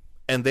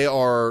they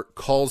are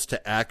calls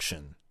to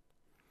action.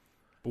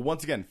 But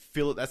once again,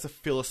 that's a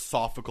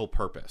philosophical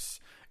purpose.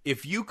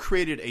 If you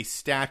created a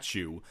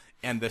statue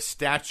and the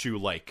statue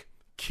like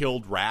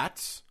killed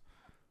rats,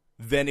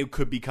 then it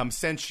could become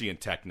sentient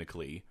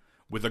technically,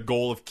 with a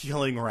goal of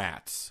killing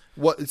rats.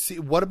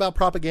 What about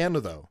propaganda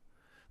though?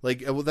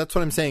 Like, that's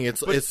what I'm saying.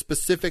 It's a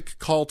specific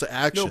call to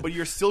action. No, but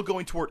you're still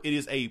going toward it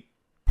is a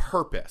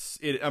purpose.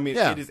 It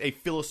is a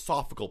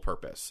philosophical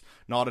purpose,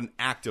 not an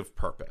active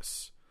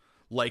purpose.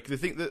 Like the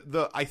thing,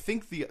 I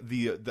think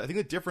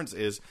the difference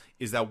is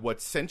that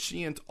what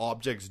sentient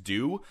objects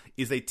do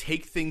is they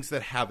take things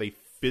that have a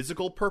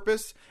physical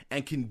purpose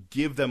and can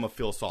give them a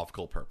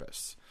philosophical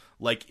purpose.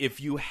 Like if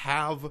you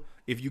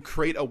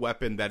create a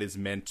weapon that is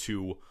meant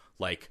to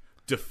like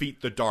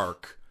defeat the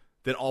dark,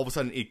 then all of a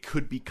sudden it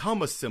could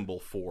become a symbol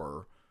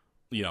for,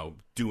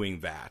 doing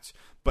that.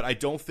 But I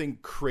don't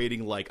think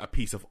creating like a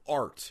piece of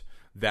art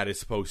that is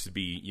supposed to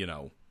be,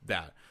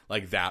 that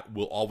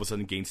will all of a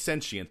sudden gain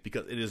sentience,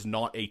 because it is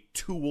not a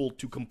tool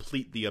to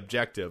complete the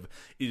objective.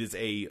 It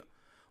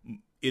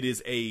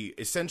is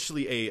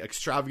essentially a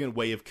extravagant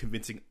way of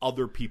convincing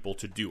other people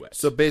to do it.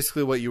 So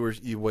basically what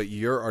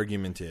your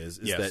argument is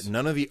Yes. that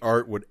none of the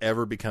art would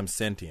ever become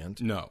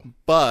sentient. No.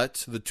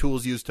 But the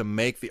tools used to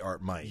make the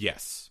art might.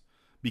 Yes.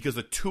 Because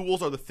the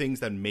tools are the things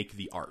that make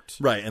the art.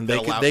 Right, and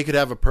That they could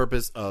have a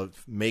purpose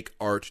of make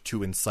art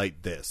to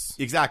incite this.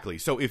 Exactly.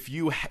 So if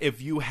you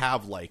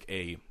have like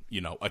a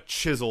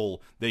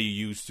chisel that you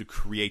use to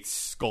create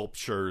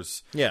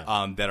sculptures,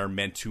 that are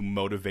meant to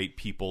motivate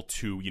people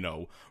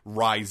to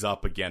rise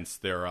up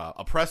against their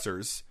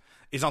oppressors,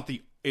 it's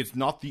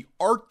not the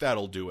art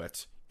that'll do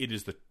it. It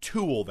is the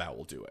tool that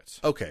will do it.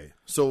 Okay,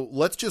 so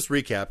let's just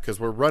recap because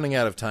we're running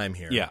out of time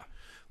here. Yeah.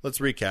 Let's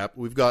recap.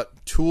 We've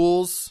got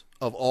tools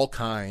of all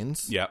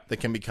kinds that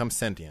can become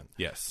sentient.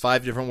 Yes.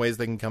 5 different ways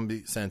they can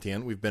be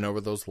sentient. We've been over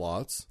those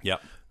lots.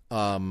 Yep.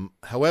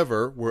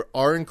 However, we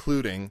are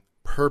including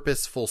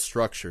purposeful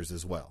structures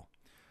as well.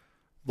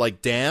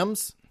 Like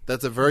dams,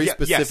 that's a very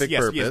specific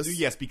purpose.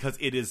 Yes, because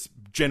it is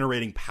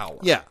generating power.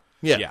 Yeah.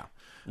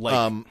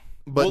 Like,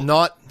 but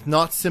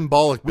not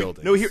symbolic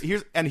buildings. No,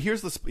 here's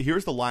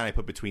the line I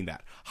put between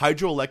that.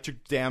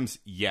 Hydroelectric dams,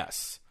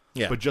 yes.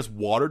 Yeah. But just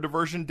water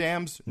diversion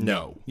dams,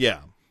 no. Yeah.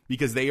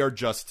 Because they are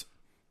just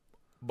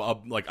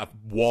like a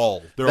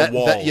wall. They're a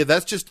wall.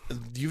 That's just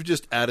you've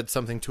just added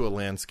something to a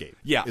landscape.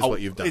 Yeah, is what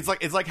you've done.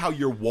 It's like how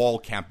your wall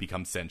can't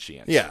become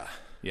sentient. Yeah.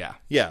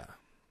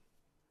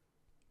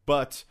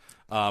 But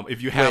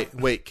if you have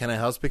wait, can a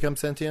house become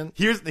sentient?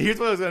 Here's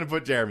what I was going to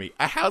put, Jeremy.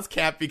 A house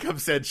can't become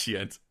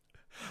sentient,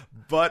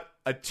 but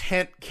a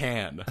tent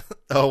can.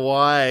 Oh,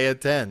 why a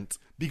tent?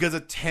 Because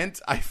a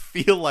tent, I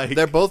feel like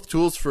they're both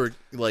tools for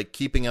like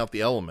keeping out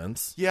the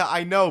elements. Yeah,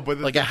 I know, but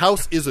like a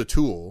house is a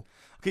tool.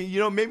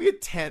 Okay, maybe a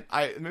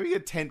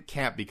tent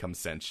can't become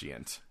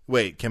sentient.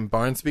 Wait, can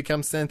barns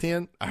become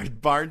sentient?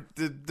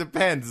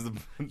 Depends.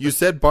 You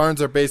said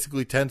barns are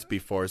basically tents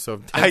before, so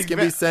if tents can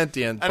be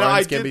sentient,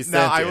 barns can be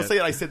sentient. No, I will say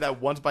that I said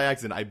that once by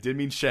accident. I did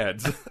mean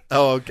sheds.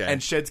 Oh, okay.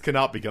 And sheds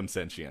cannot become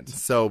sentient.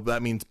 So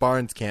that means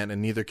barns can't,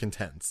 and neither can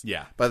tents.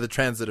 Yeah. By the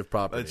transitive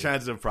property. The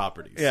transitive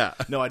properties. Yeah.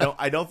 No,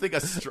 I don't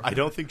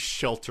think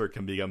shelter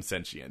can become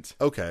sentient.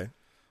 Okay.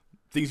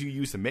 Things you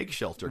use to make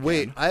shelter can.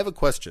 Wait, I have a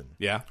question.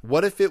 Yeah?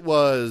 What if it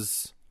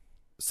was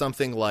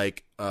something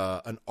like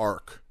an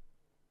ark?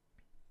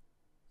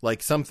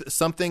 Like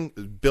something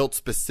built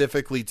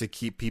specifically to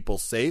keep people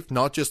safe,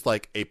 not just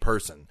like a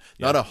person,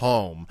 not a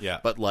home,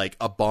 but like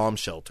a bomb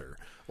shelter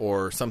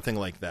or something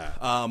like that.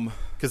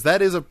 Because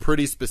that is a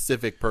pretty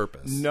specific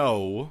purpose.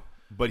 No,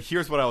 but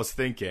here's what I was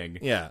thinking.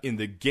 Yeah. In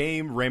the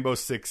game Rainbow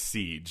Six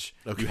Siege,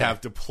 you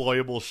have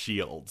deployable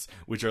shields,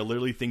 which are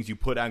literally things you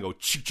put out and go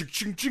chink,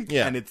 chink, chink, chink,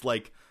 and it's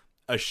like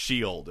a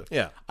shield.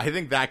 Yeah. I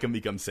think that can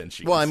become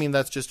sentient. Well, I mean,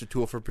 that's just a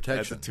tool for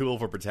protection. That's a tool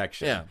for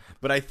protection. Yeah.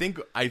 But I think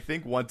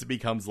once it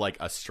becomes like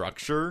a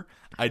structure,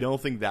 I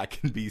don't think that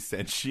can be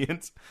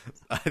sentient.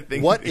 I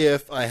think. What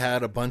if I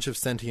had a bunch of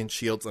sentient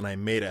shields and I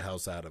made a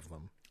house out of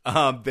them?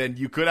 Then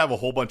you could have a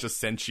whole bunch of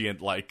sentient,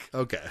 like...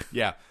 Okay.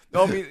 Yeah.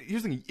 No, I mean,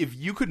 here's the thing. If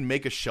you could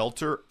make a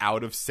shelter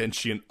out of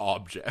sentient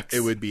objects...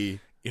 It'd be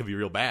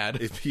real bad.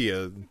 It'd be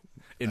a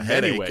many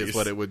headache ways. is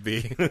what it would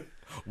be.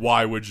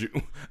 Why would you...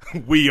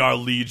 We are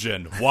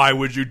Legion. Why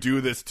would you do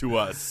this to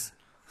us?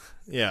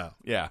 Yeah.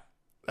 Yeah.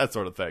 That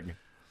sort of thing.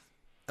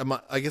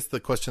 I guess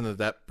the question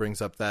that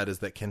brings up that is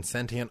that can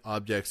sentient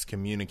objects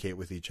communicate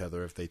with each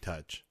other if they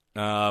touch?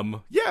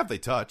 Yeah, if they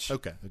touch.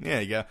 Okay.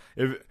 Yeah.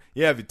 If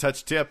you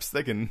touch tips,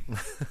 they can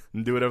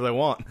do whatever they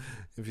want.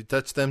 If you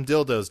touch them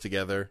dildos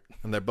together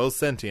and they're both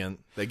sentient,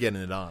 they're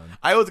getting it on.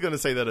 I was going to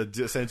say that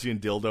a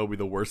sentient dildo would be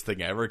the worst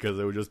thing ever because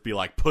it would just be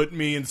like, put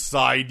me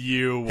inside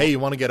you. Hey, you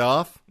want to get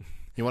off?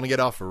 You want to get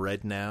off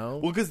right now?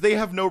 Well, because they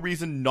have no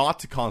reason not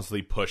to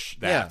constantly push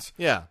that.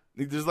 Yeah.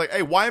 There's like,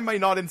 hey, why am I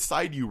not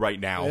inside you right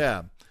now?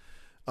 Yeah.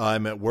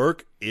 I'm at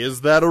work.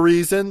 Is that a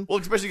reason? Well,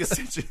 especially a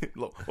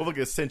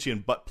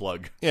sentient butt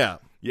plug. Yeah.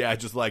 Yeah,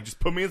 just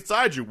put me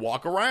inside you.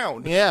 Walk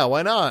around. Yeah,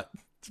 why not?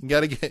 You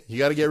gotta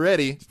get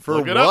ready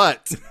for Plug it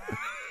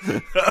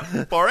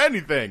what? For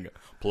anything.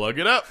 Plug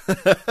it up.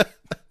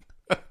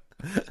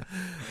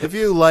 If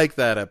you like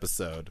that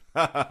episode,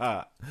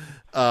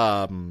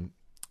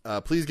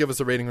 please give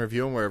us a rating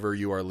review on wherever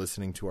you are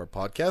listening to our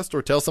podcast,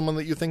 or tell someone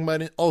that you think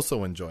might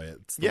also enjoy it.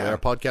 It's the way our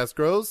podcast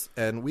grows,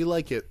 and we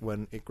like it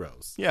when it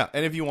grows. Yeah,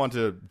 and if you want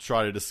to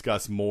try to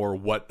discuss more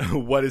what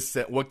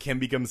can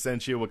become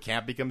sentient, what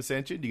can't become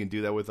sentient, you can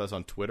do that with us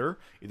on Twitter,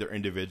 either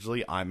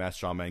individually. I'm at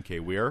Strawman K.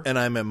 Weir. And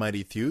I'm at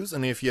Mighty Thews.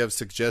 And if you have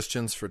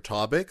suggestions for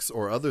topics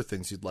or other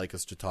things you'd like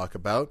us to talk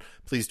about,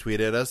 please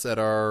tweet at us at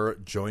our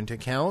joint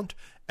account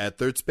at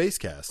Third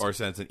Spacecast. Or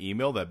send us an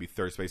email. That'd be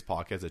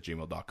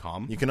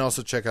thirdspacepodcast@gmail.com. You can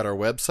also check out our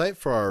website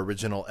for our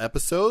original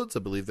episodes. I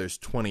believe there's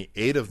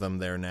 28 of them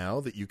there now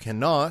that you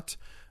cannot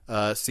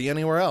see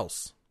anywhere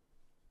else.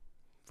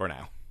 For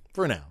now.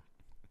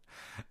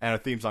 And our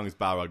theme song is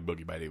Balrog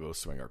Boogie by Devo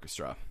Swing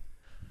Orchestra.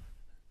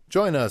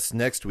 Join us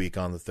next week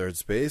on The Third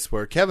Space,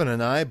 where Kevin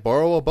and I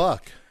borrow a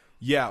buck.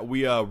 Yeah,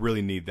 we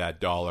really need that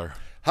dollar.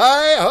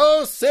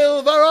 Hi-ho,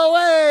 silver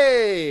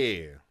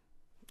away!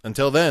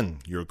 Until then,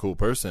 you're a cool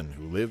person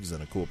who lives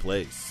in a cool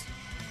place.